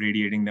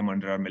radiating them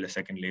under our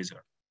millisecond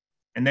laser.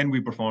 And then we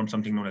perform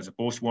something known as a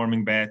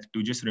post-warming bath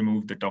to just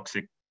remove the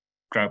toxic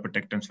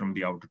cryoprotectants from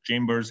the outer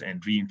chambers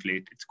and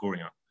reinflate its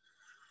chorion.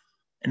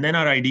 And then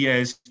our idea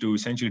is to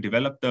essentially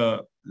develop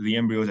the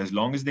embryos as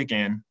long as they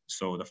can.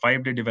 So the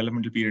 5-day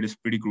developmental period is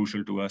pretty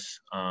crucial to us.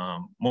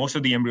 Most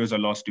of the embryos are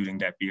lost during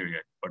that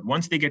period. But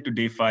once they get to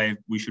day 5,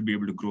 we should be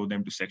able to grow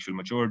them to sexual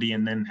maturity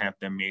and then have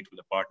them mate with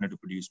a partner to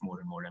produce more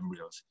and more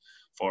embryos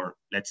for,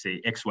 let's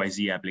say,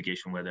 XYZ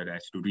application, whether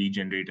that's to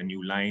regenerate a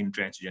new line,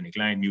 transgenic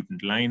line,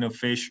 mutant line of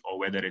fish, or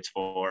whether it's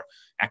for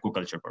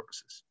aquaculture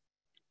purposes.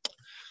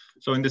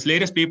 So in this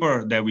latest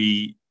paper that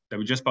we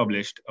just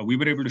published, we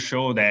were able to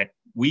show that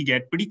we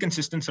get pretty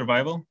consistent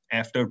survival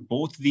after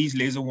both these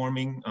laser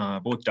warming,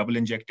 both double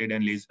injected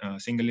and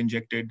single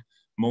injected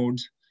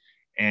modes.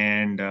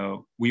 And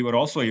we were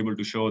also able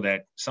to show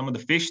that some of the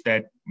fish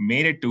that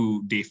made it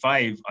to day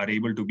 5 are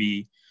able to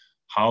be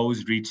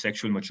housed, reach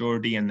sexual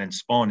maturity, and then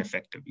spawn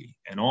effectively.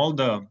 And all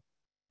the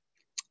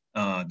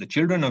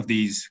children of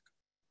these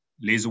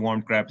laser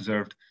warmed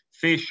cryopreserved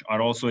fish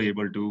are also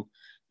able to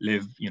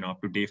live,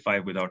 up to day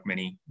 5 without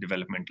many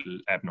developmental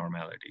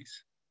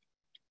abnormalities.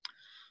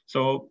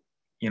 So,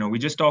 we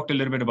just talked a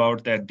little bit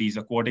about that these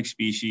aquatic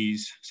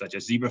species, such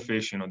as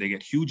zebrafish, they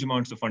get huge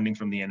amounts of funding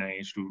from the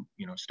NIH to,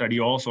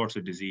 study all sorts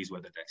of disease,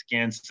 whether that's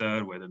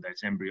cancer, whether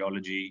that's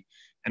embryology,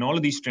 and all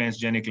of these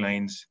transgenic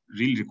lines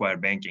really require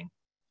banking.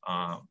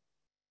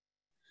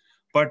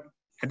 But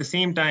at the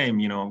same time,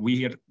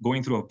 we are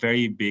going through a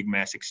very big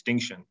mass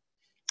extinction.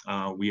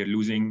 We are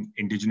losing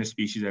indigenous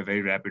species at a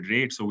very rapid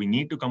rate. So we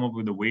need to come up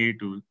with a way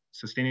to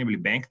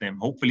sustainably bank them.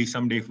 Hopefully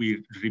someday if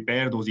we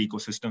repair those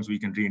ecosystems, we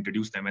can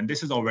reintroduce them. And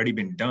this has already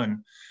been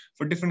done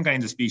for different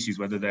kinds of species,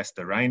 whether that's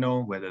the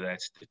rhino, whether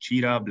that's the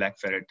cheetah, black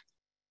ferret,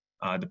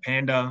 the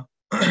panda.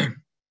 And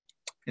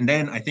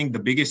then I think the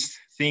biggest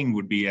thing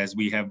would be, as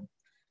we have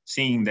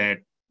seen that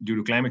due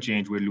to climate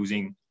change, we're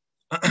losing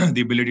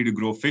the ability to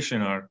grow fish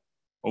in our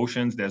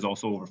oceans. There's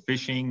also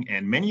overfishing,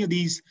 and many of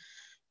these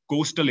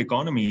coastal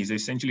economies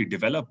essentially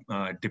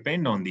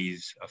depend on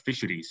these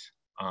fisheries.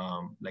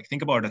 Like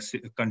think about a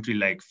country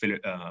like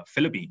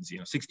Philippines.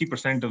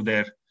 60% of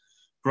their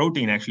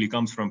protein actually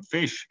comes from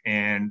fish,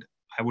 and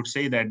I would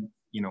say that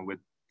with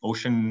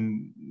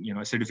ocean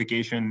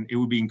acidification, it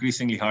would be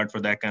increasingly hard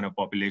for that kind of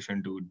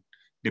population to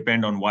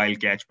depend on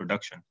wild catch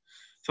production.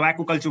 So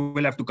aquaculture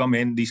will have to come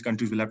in. These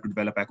countries will have to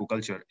develop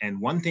aquaculture. And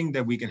one thing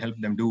that we can help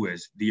them do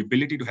is the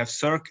ability to have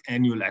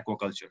annual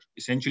aquaculture,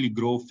 essentially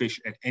grow fish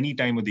at any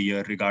time of the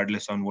year,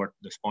 regardless on what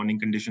the spawning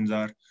conditions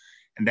are.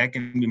 And that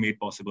can be made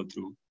possible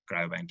through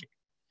cryobanking.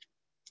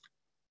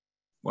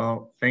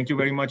 Well, thank you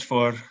very much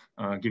for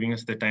giving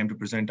us the time to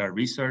present our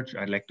research.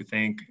 I'd like to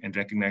thank and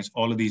recognize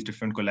all of these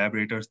different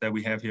collaborators that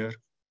we have here.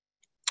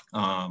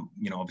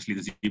 Obviously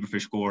the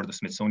Zebrafish Corps, the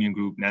Smithsonian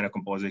Group,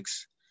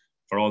 nanoComposix,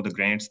 for all the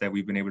grants that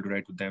we've been able to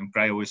write with them.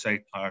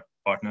 Cryopreservation, our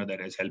partner that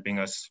is helping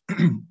us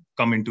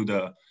come into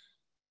the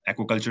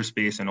aquaculture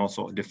space, and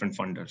also different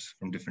funders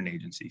from different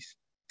agencies.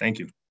 Thank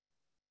you.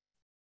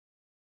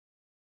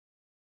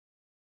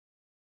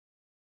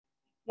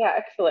 Yeah,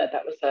 excellent.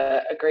 That was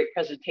a great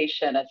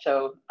presentation. And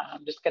so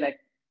I'm just going to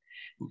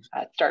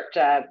start.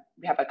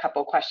 We have a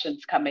couple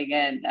questions coming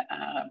in,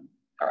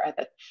 or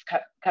that's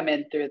come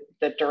in through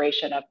the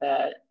duration of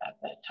the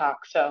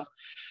talk. So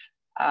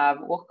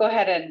we'll go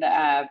ahead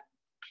and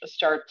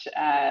start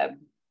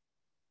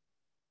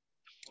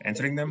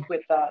answering them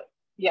with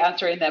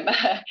answering them.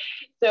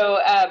 So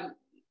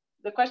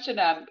the question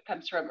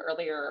comes from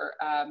earlier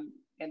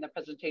in the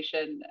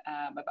presentation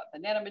about the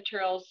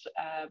nanomaterials.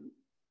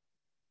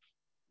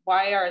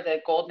 Why are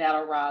the gold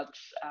nanorods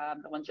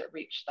the ones that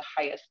reach the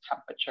highest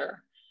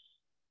temperature?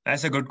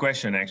 That's a good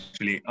question,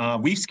 actually.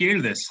 We've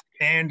scaled this,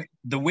 and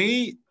the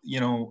way,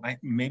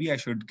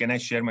 can I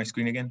share my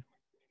screen again?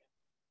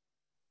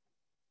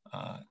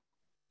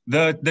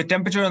 The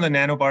temperature on the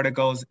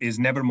nanoparticles is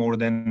never more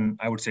than,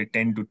 I would say,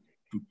 10 to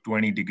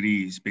 20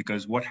 degrees,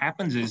 because what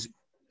happens is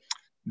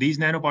these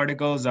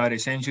nanoparticles are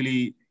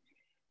essentially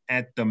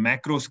at the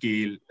macro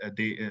scale,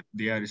 they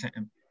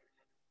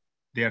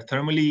are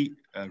thermally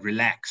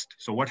relaxed.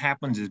 So what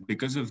happens is,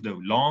 because of the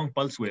long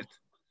pulse width,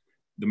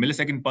 the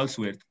millisecond pulse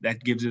width,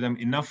 that gives them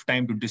enough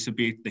time to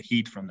dissipate the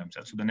heat from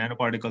themselves. So the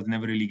nanoparticles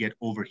never really get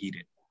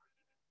overheated.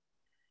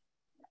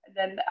 And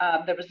then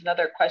there was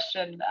another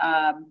question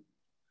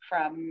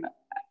from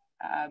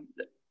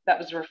that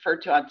was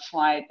referred to on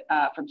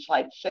from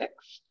slide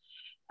 6.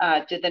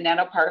 Did the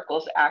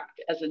nanoparticles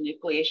act as a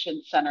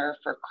nucleation center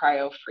for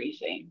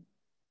cryo-freezing?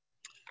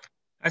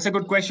 That's a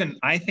good question.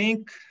 I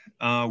think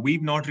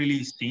we've not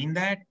really seen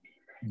that,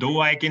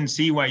 though I can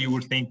see why you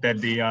would think that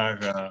they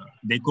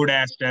could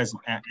act as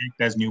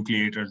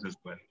nucleators as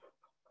well.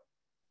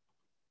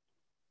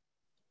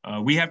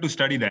 We have to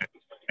study that.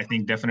 I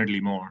think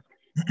definitely more.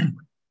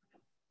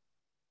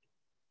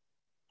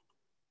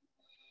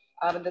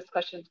 This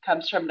question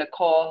comes from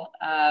Nicole.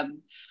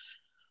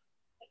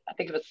 I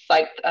think it was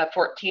slide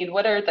 14.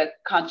 What are the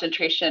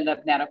concentration of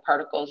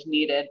nanoparticles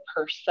needed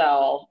per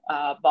cell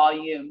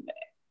volume?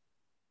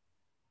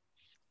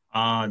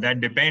 That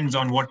depends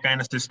on what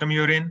kind of system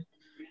you're in.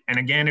 And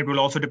again, it will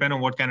also depend on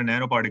what kind of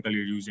nanoparticle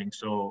you're using.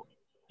 So,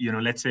 you know,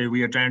 let's say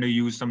we are trying to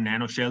use some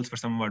nanoshells for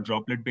some of our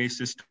droplet-based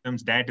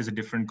systems. That is a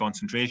different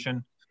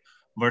concentration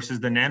versus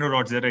the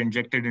nanorods that are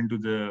injected into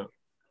the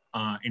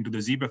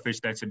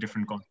zebrafish. That's a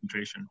different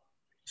concentration.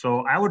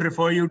 So I would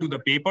refer you to the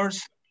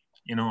papers.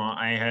 You know,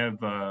 I have,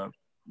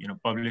 you know,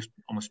 published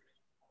almost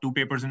 2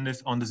 papers on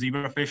the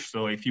zebrafish.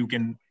 So if you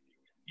can,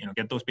 you know,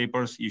 get those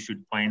papers, you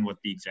should find what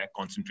the exact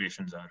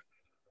concentrations are.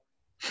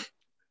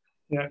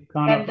 Yeah,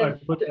 Kanav, I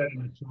put that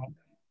in the chat.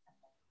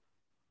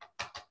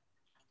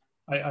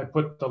 I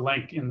put the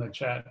link in the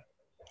chat.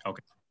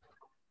 Okay.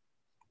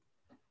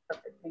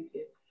 Perfect, thank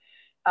you.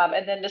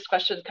 And then this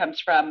question comes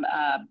from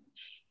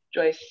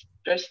Joyce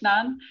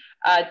Nan.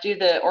 Do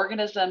the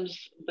organisms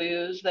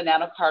lose the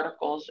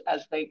nanoparticles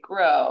as they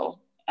grow?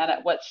 And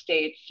at what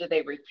stage do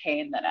they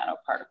retain the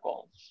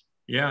nanoparticles?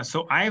 Yeah,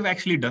 so I've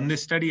actually done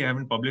this study. I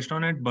haven't published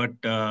on it, but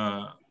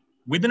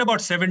within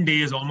about 7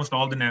 days, almost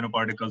all the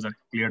nanoparticles are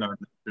cleared out of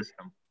the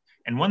system.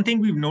 And one thing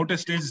we've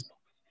noticed is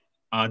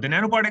the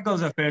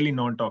nanoparticles are fairly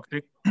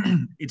non-toxic.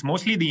 It's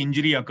mostly the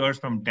injury occurs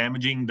from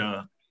damaging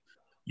the,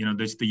 you know,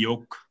 the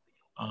yolk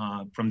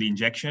from the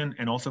injection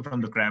and also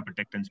from the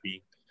cryoprotectants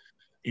being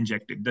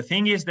injected. The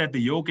thing is that the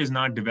yolk is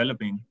not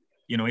developing.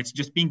 You know, it's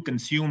just being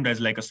consumed as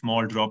like a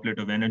small droplet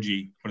of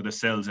energy for the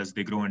cells as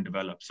they grow and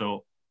develop.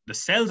 So the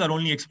cells are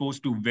only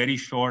exposed to very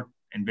short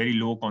and very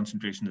low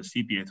concentrations of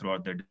CPA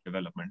throughout their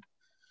development.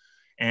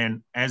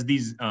 And as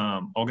these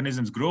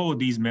organisms grow,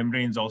 these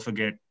membranes also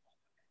get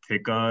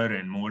thicker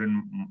and more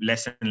and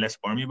less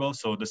permeable.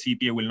 So the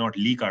CPA will not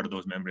leak out of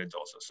those membranes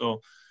also.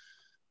 So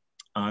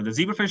the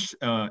zebrafish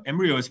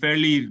embryo is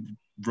fairly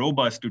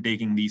robust to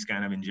taking these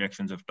kind of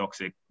injections of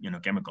toxic, you know,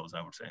 chemicals,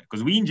 I would say,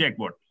 because we inject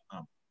what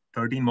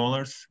 13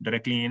 molars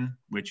directly in,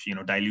 which, you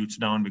know, dilutes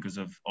down because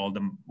of all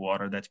the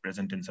water that's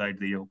present inside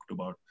the yolk to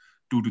about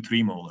 2 to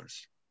 3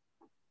 molars.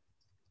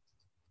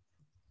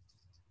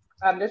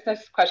 This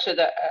next question,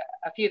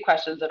 a few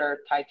questions that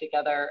are tied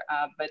together,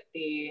 but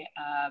the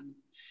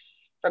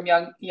from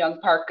Young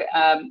Park,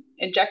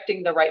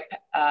 injecting the right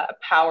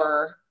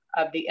power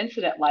of the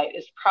incident light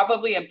is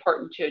probably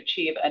important to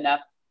achieve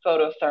enough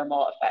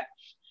photothermal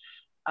effects.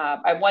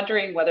 I'm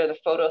wondering whether the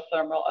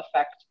photothermal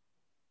effect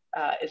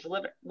is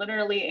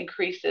literally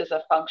increases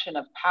a function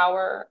of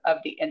power of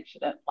the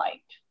incident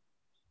light.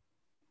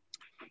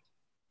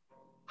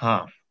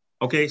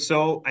 Okay,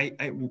 so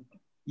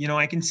you know,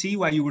 I can see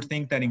why you would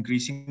think that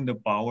increasing the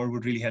power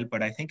would really help,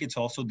 but I think it's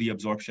also the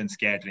absorption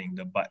scattering,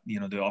 you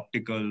know, the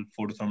optical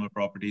photothermal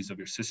properties of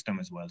your system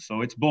as well.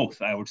 So it's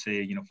both, I would say,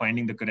 you know,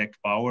 finding the correct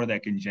power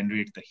that can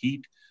generate the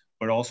heat,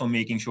 but also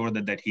making sure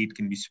that that heat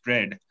can be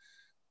spread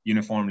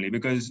uniformly,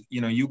 because,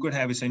 you know, you could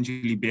have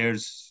essentially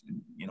Bayes,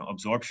 you know,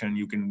 absorption.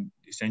 You can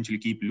essentially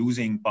keep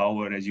losing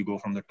power as you go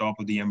from the top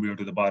of the embryo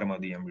to the bottom of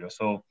the embryo.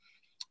 So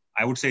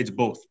I would say it's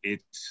both.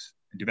 It's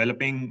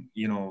developing,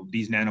 you know,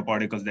 these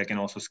nanoparticles that can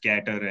also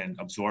scatter and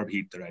absorb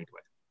heat the right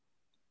way.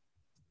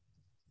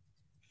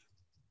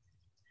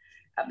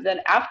 Then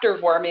after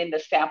warming the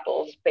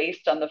samples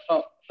based on the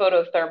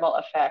photothermal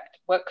effect,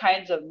 what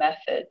kinds of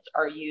methods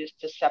are used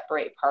to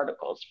separate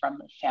particles from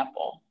the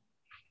sample?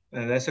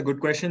 That's a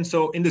good question.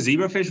 So in the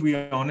zebrafish, we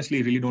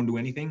honestly really don't do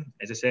anything.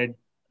 As I said,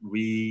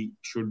 we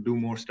should do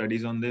more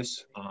studies on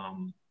this.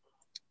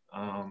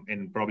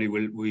 And we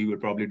will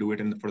probably do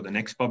it for the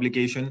next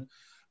publication.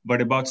 But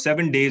about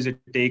 7 days it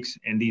takes,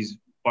 and these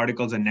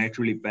particles are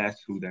naturally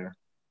passed through their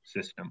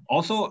system.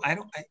 Also, I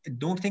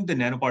don't think the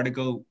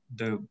nanoparticle,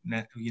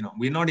 you know,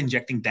 we're not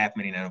injecting that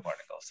many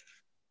nanoparticles.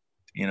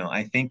 You know,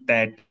 I think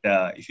that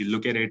if you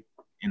look at it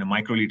in a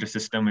microliter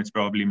system, it's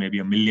probably maybe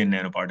 1 million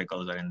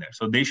nanoparticles are in there.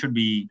 So they should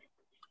be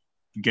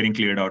getting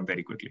cleared out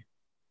very quickly.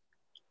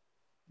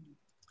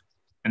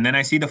 And then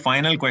I see the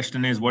final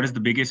question is, what is the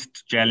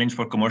biggest challenge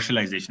for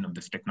commercialization of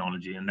this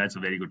technology? And that's a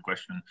very good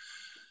question.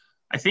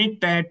 I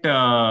think that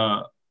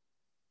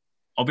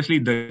obviously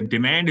the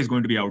demand is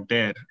going to be out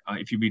there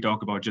if we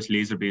talk about just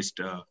laser-based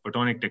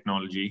photonic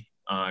technology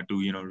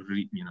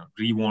to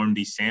rewarm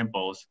these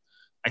samples.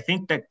 I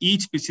think that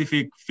each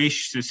specific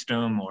fish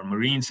system or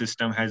marine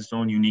system has its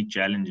own unique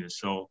challenges.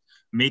 So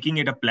making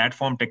it a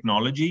platform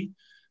technology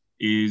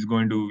is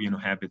going to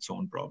have its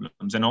own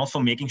problems, and also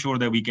making sure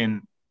that we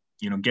can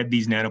get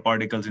these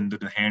nanoparticles into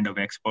the hand of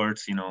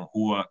experts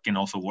who can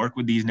also work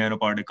with these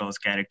nanoparticles,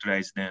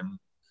 characterize them,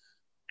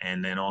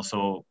 and then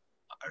also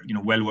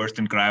well versed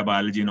in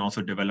cryobiology and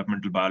also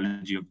developmental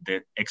biology of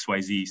the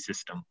XYZ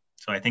system.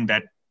 So I think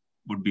that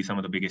would be some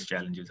of the biggest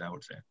challenges, I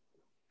would say.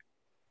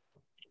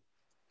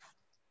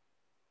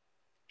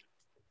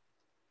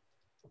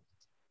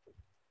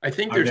 I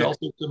think there's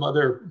also some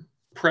other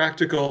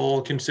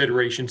practical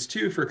considerations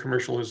too for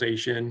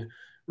commercialization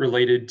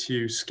related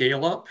to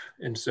scale up.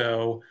 And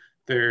so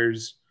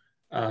there's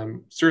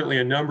certainly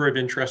a number of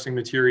interesting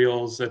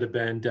materials that have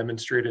been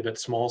demonstrated at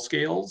small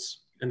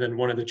scales. And then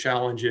one of the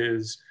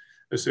challenges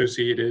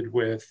associated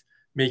with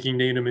making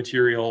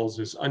nanomaterials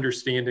is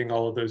understanding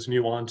all of those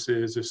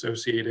nuances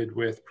associated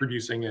with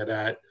producing it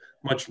at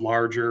much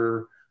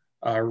larger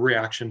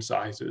reaction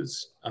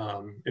sizes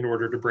in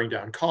order to bring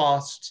down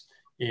costs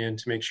and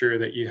to make sure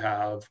that you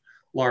have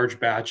large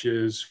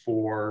batches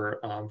for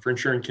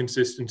ensuring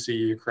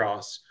consistency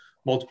across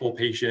multiple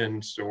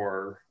patients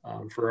or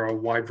for a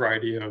wide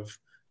variety of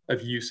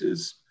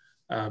uses.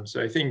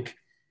 So I think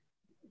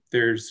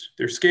there's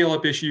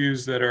scale-up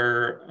issues that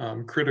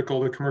are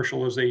critical to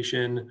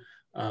commercialization.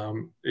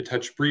 It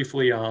touched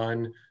briefly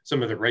on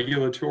some of the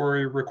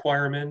regulatory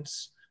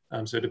requirements.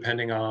 So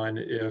depending on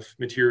if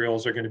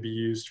materials are going to be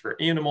used for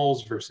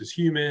animals versus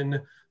human,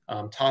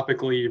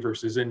 topically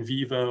versus in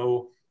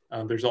vivo,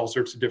 there's all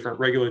sorts of different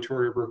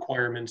regulatory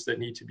requirements that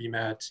need to be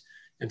met.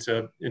 And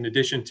so in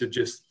addition to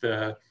just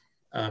the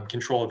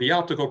control of the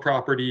optical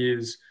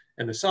properties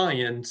and the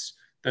science,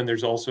 then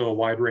there's also a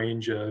wide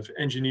range of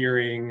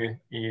engineering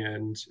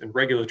and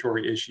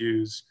regulatory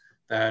issues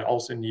that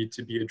also need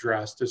to be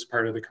addressed as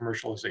part of the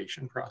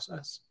commercialization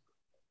process.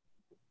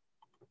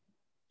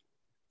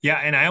 Yeah,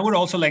 and I would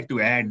also like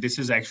to add, this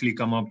has actually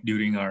come up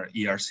during our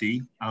ERC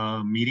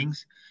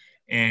meetings.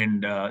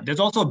 And there's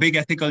also a big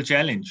ethical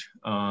challenge.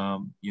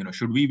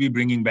 Should we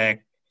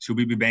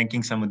be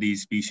banking some of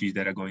these species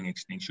that are going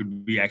extinct?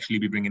 Should we actually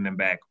be bringing them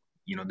back?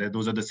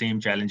 Those are the same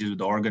challenges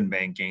with organ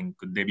banking.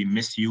 Could they be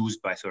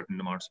misused by certain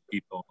amounts of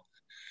people?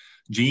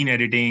 Gene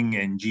editing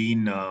and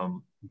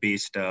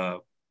gene-based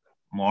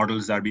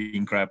models are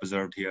being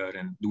cryopreserved here.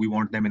 And do we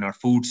want them in our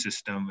food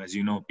system? As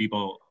you know,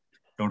 people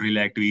don't really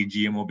like to eat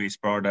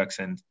GMO-based products.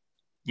 And,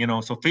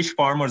 so fish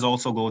farmers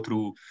also go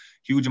through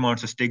huge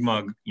amounts of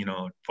stigma,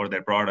 for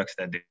their products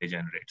that they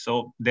generate.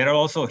 So there are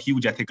also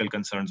huge ethical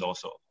concerns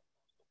also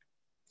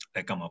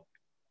that come up.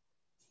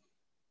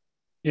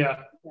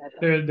 Yeah,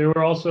 there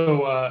were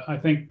also, I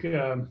think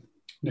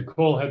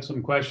Nicole had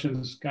some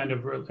questions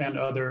and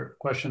other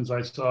questions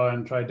I saw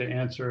and tried to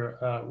answer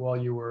while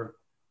you were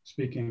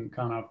speaking,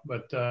 Kanav.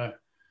 But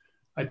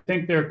I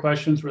think there are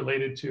questions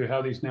related to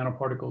how these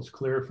nanoparticles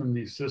clear from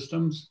these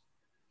systems.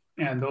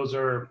 And those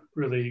are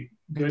really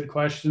good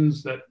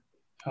questions that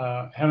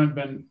haven't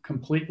been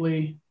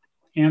completely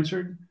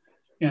answered.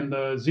 In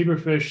the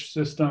zebrafish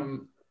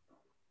system,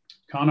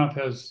 Kanav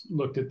has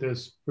looked at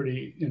this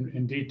pretty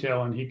in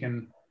detail, and he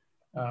can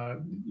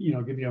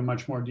give you a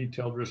much more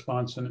detailed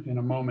response in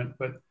a moment.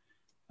 But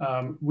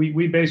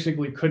we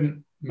basically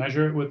couldn't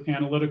measure it with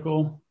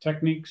analytical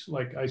techniques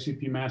like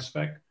ICP mass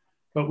spec,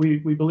 but we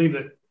believe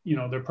that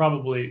there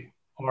probably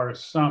are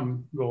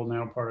some gold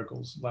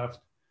nanoparticles left.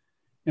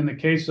 In the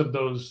case of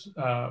those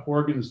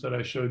organs that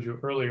I showed you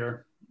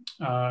earlier,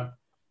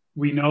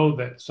 we know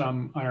that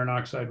some iron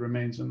oxide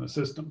remains in the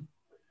system.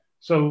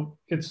 So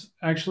it's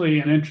actually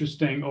an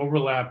interesting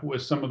overlap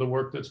with some of the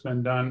work that's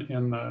been done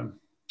in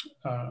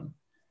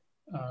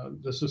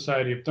the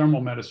Society of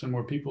Thermal Medicine,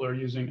 where people are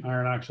using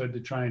iron oxide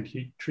to try and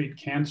treat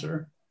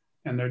cancer.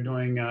 And they're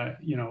doing,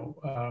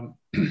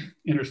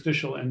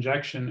 interstitial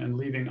injection and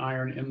leaving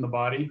iron in the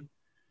body.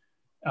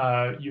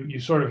 You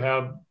sort of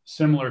have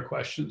similar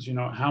questions,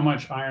 how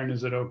much iron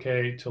is it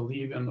okay to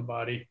leave in the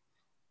body?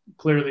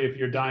 Clearly, if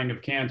you're dying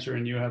of cancer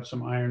and you have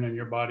some iron in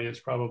your body, it's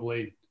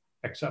probably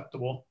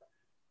acceptable.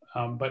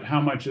 But how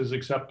much is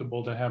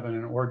acceptable to have in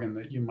an organ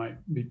that you might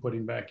be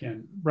putting back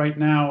in? Right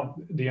now,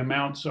 the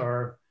amounts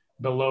are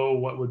below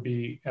what would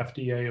be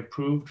FDA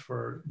approved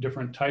for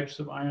different types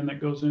of iron that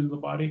goes into the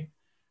body.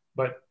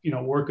 But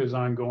work is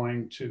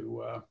ongoing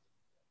to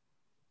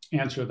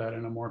answer that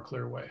in a more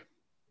clear way.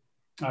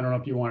 I don't know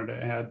if you wanted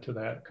to add to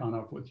that,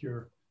 Kanav, with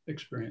your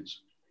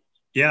experience.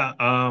 Yeah,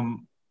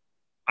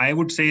 I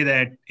would say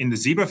that in the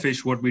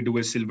zebrafish, what we do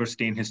is silver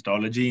stain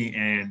histology,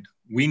 and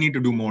we need to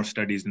do more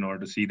studies in order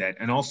to see that.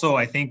 And also,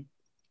 I think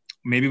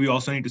maybe we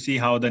also need to see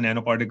how the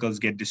nanoparticles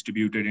get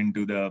distributed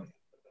into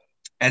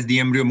as the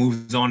embryo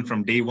moves on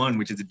from day one,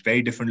 which is a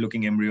very different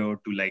looking embryo,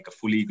 to like a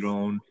fully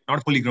grown,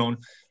 not fully grown,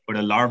 but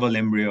a larval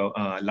embryo,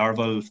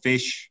 larval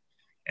fish,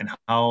 and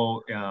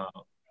how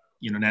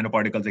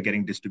nanoparticles are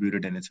getting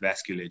distributed in its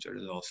vasculature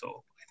is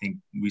also, I think,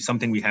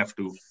 something we have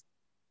to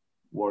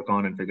work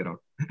on and figure out.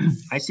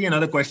 I see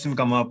another question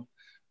come up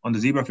on the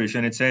zebrafish,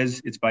 and it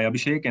says, it's by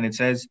Abhishek, and it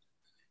says,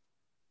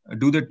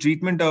 do the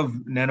treatment of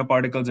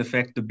nanoparticles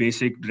affect the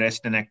basic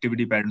rest and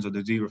activity patterns of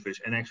the zebrafish?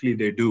 And actually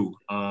they do.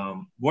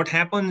 What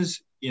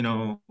happens,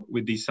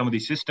 with some of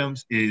these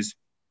systems is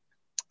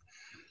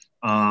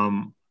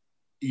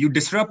you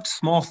disrupt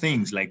small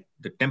things like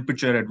the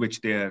temperature at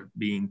which they're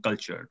being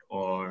cultured,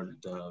 or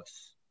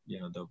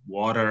the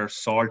water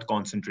salt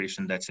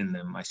concentration that's in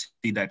them. I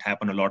see that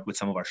happen a lot with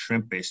some of our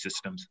shrimp-based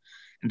systems.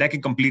 And that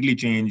can completely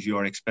change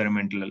your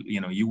experimental,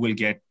 you will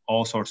get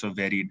all sorts of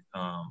varied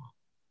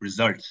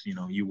results.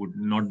 You would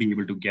not be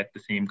able to get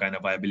the same kind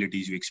of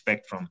viabilities you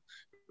expect from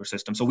your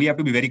system. So we have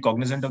to be very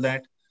cognizant of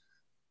that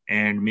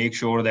and make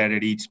sure that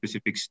at each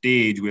specific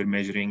stage, we're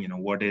measuring,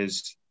 what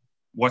is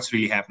what's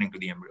really happening to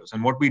the embryos.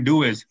 And what we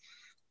do is,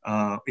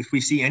 if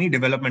we see any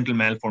developmental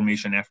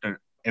malformation after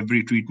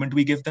every treatment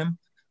we give them,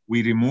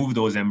 we remove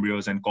those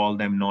embryos and call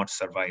them not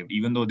survived,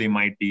 even though they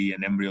might be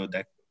an embryo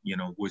that,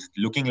 was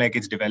looking like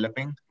it's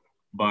developing.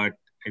 But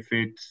if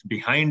it's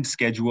behind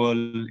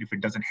schedule, if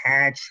it doesn't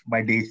hatch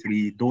by day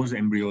 3, those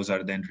embryos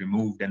are then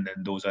removed, and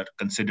then those are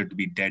considered to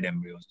be dead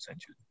embryos,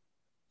 essentially,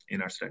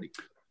 in our study.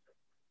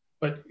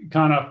 But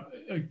Kanav,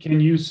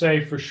 can you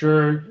say for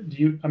sure,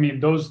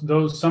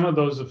 some of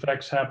those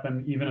effects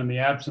happen even in the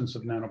absence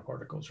of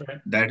nanoparticles,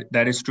 right?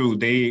 That is true.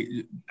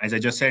 They, as I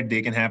just said,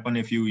 they can happen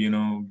if you,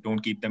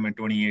 don't keep them at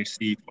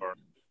 28C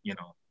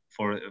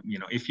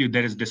if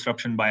there is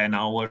disruption by an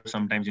hour.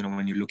 Sometimes,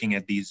 when you're looking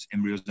at these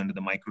embryos under the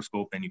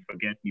microscope and you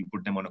forget, you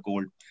put them on a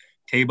cold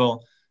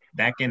table,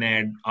 that can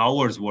add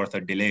hours worth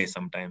of delay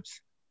sometimes.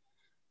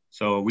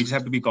 So we just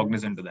have to be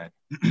cognizant of that.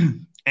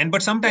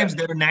 But sometimes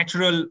there are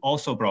natural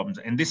also problems.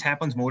 And this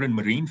happens more in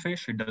marine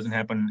fish. It doesn't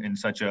happen in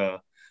such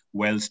a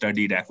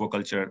well-studied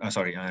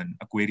an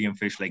aquarium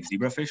fish like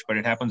zebrafish, but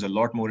it happens a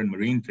lot more in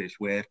marine fish,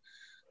 where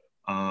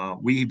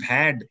we've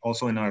had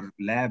also in our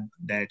lab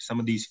that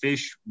some of these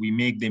fish,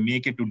 they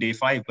make it to day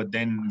 5, but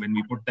then when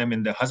we put them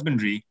in the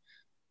husbandry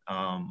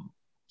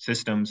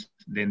systems,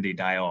 then they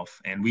die off.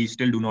 And we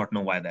still do not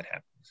know why that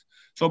happens.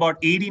 So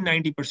about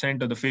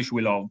 80-90% of the fish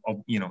will,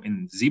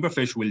 in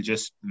zebrafish will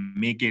just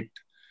make it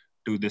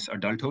to this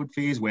adulthood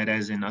phase,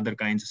 whereas in other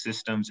kinds of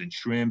systems, in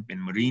shrimp,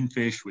 in marine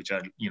fish, which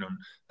are, the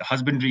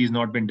husbandry has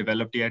not been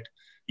developed yet,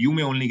 you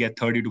may only get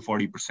 30 to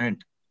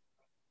 40%.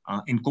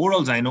 In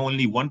corals, I know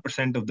only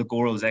 1% of the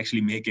corals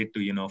actually make it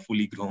to,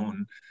 fully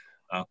grown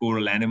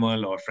coral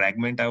animal or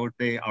fragment, I would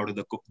say, out of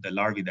the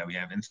larvae that we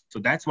have. And so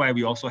that's why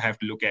we also have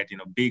to look at,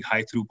 big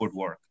high throughput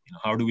work.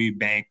 How do we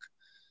bank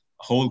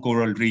a whole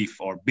coral reef,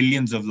 or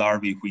billions of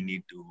larvae if we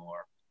need to,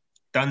 or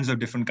tons of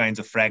different kinds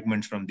of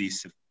fragments from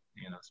these,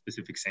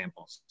 specific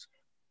samples.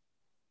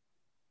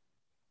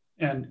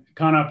 And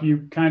Kanav,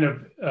 you kind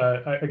of,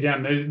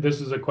 again, this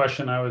is a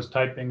question I was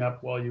typing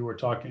up while you were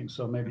talking,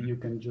 so maybe you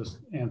can just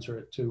answer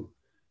it too.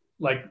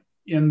 Like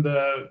in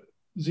the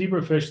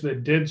zebrafish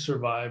that did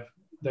survive,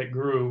 that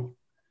grew,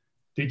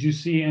 did you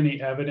see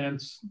any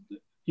evidence,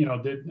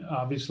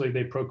 obviously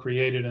they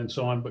procreated and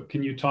so on, but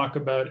can you talk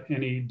about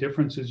any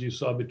differences you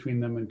saw between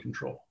them and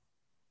control?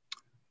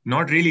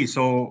 Not really.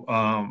 So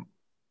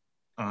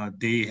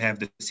they have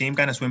the same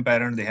kind of swim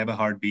pattern. They have a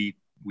heartbeat.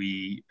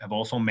 We have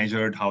also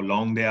measured how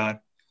long they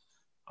are.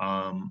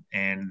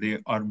 And they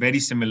are very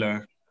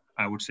similar,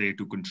 I would say,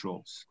 to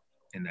controls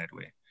in that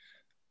way.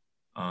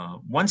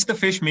 Once the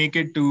fish make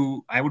it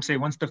to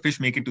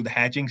the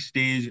hatching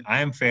stage,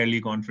 I am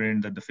fairly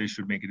confident that the fish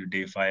should make it to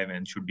day 5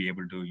 and should be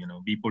able to,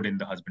 be put in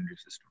the husbandry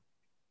system.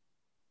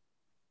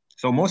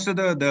 So most of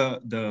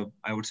the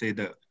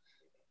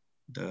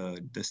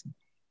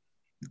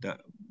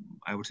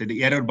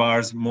error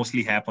bars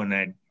mostly happen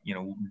at,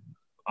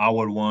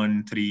 hour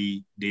 1,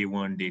 3, day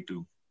 1, day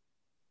 2.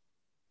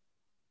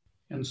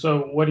 And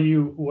so what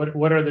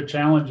are the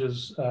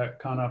challenges,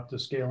 Kanav, to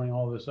scaling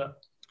all this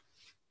up?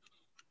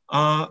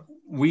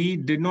 We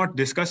did not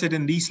discuss it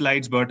in these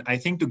slides, but I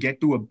think to get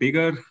to a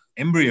bigger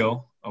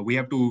embryo, we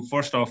have to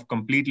first off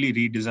completely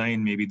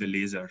redesign maybe the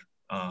laser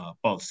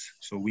pulse.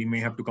 So we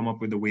may have to come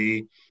up with a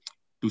way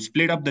to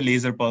split up the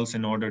laser pulse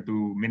in order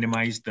to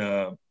minimize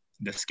the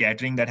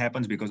scattering that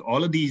happens, because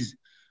all of these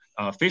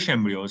fish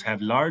embryos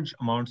have large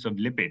amounts of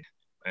lipid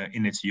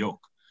in its yolk,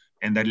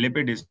 and that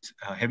lipid is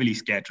heavily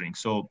scattering.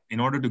 So in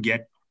order to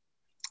get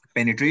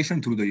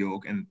penetration through the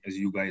yolk, and as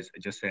you guys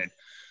just said,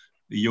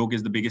 the yolk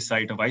is the biggest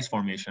site of ice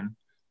formation,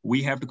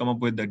 we have to come up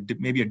with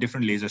maybe a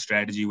different laser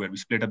strategy where we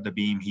split up the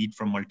beam, heat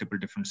from multiple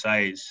different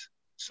sides,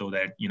 so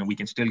that we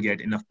can still get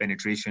enough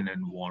penetration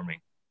and warming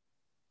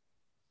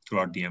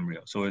throughout the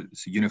embryo. So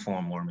it's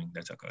uniform warming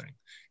that's occurring.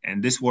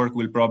 And this work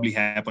will probably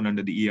happen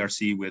under the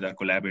ERC with our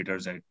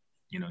collaborators at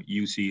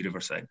UC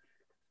Riverside.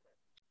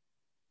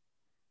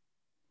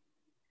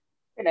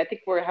 And I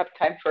think we have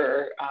time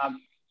for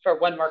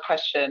one more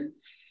question.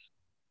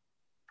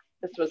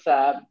 This was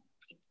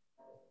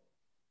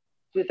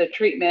do the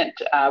treatment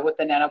with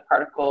the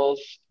nanoparticles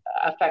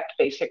affect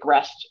basic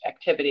rest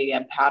activity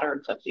and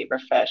patterns of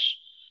zebrafish?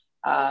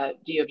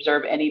 Do you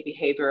observe any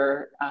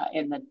behavior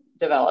in the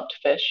developed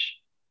fish?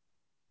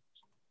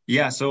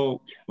 Yeah,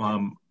 so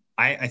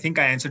I think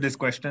I answered this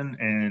question,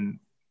 and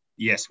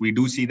yes, we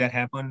do see that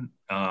happen,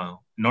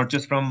 not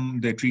just from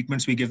the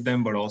treatments we give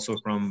them, but also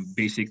from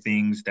basic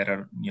things that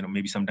are,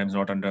 maybe sometimes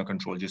not under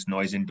control, just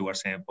noise into our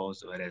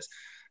samples, whereas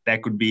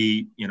that could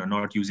be,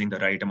 not using the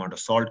right amount of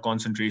salt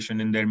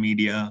concentration in their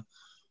media.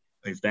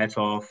 If that's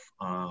off,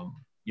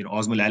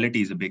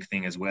 osmolality is a big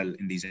thing as well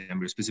in these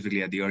embryos,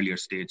 specifically at the earlier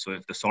stage. So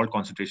if the salt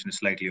concentration is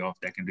slightly off,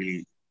 that can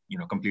really,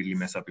 completely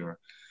mess up your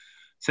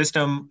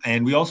system.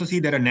 And we also see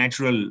there are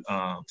natural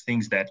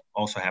things that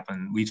also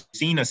happen. We've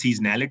seen a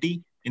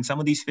seasonality in some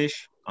of these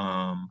fish.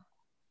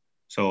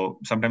 So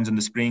sometimes in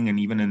the spring and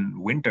even in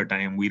winter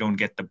time, we don't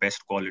get the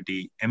best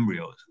quality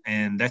embryos.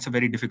 And that's a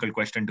very difficult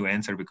question to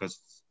answer, because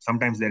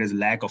sometimes there is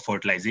lack of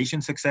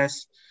fertilization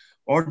success,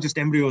 or just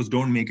embryos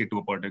don't make it to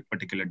a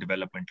particular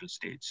developmental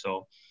stage.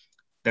 So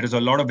there is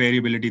a lot of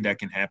variability that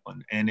can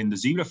happen. And in the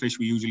zebrafish,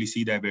 we usually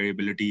see that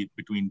variability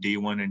between day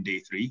 1 and day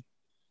 3,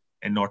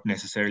 and not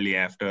necessarily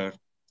after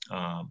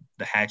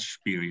the hatch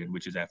period,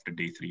 which is after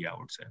day 3, I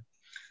would say.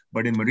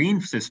 But in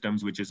marine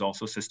systems, which is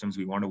also systems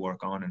we want to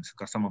work on, and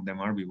some of them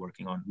are we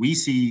working on, we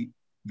see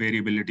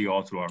variability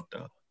all throughout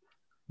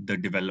the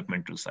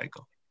developmental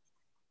cycle.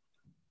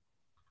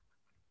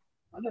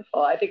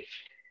 Wonderful. I think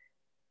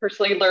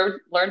personally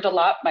learned a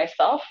lot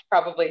myself.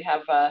 Probably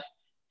have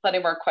plenty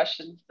more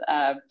questions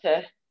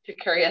to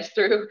carry us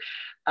through.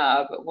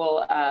 But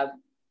we'll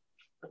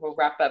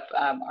wrap up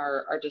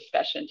our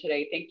discussion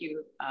today. Thank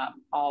you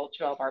all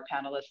of our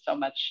panelists so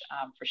much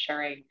for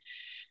sharing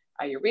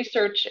your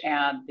research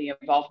and the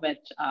involvement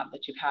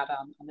that you've had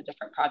on the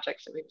different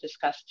projects that we've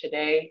discussed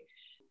today.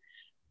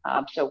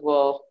 So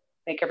we'll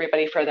thank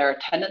everybody for their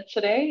attendance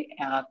today,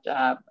 and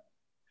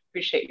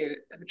appreciate you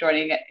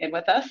joining in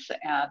with us.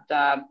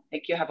 And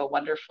thank you. Have a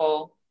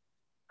wonderful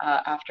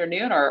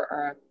afternoon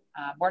or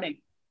morning.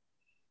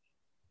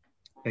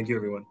 Thank you,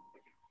 everyone.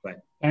 Bye.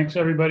 Thanks,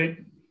 everybody.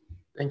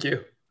 Thank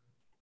you.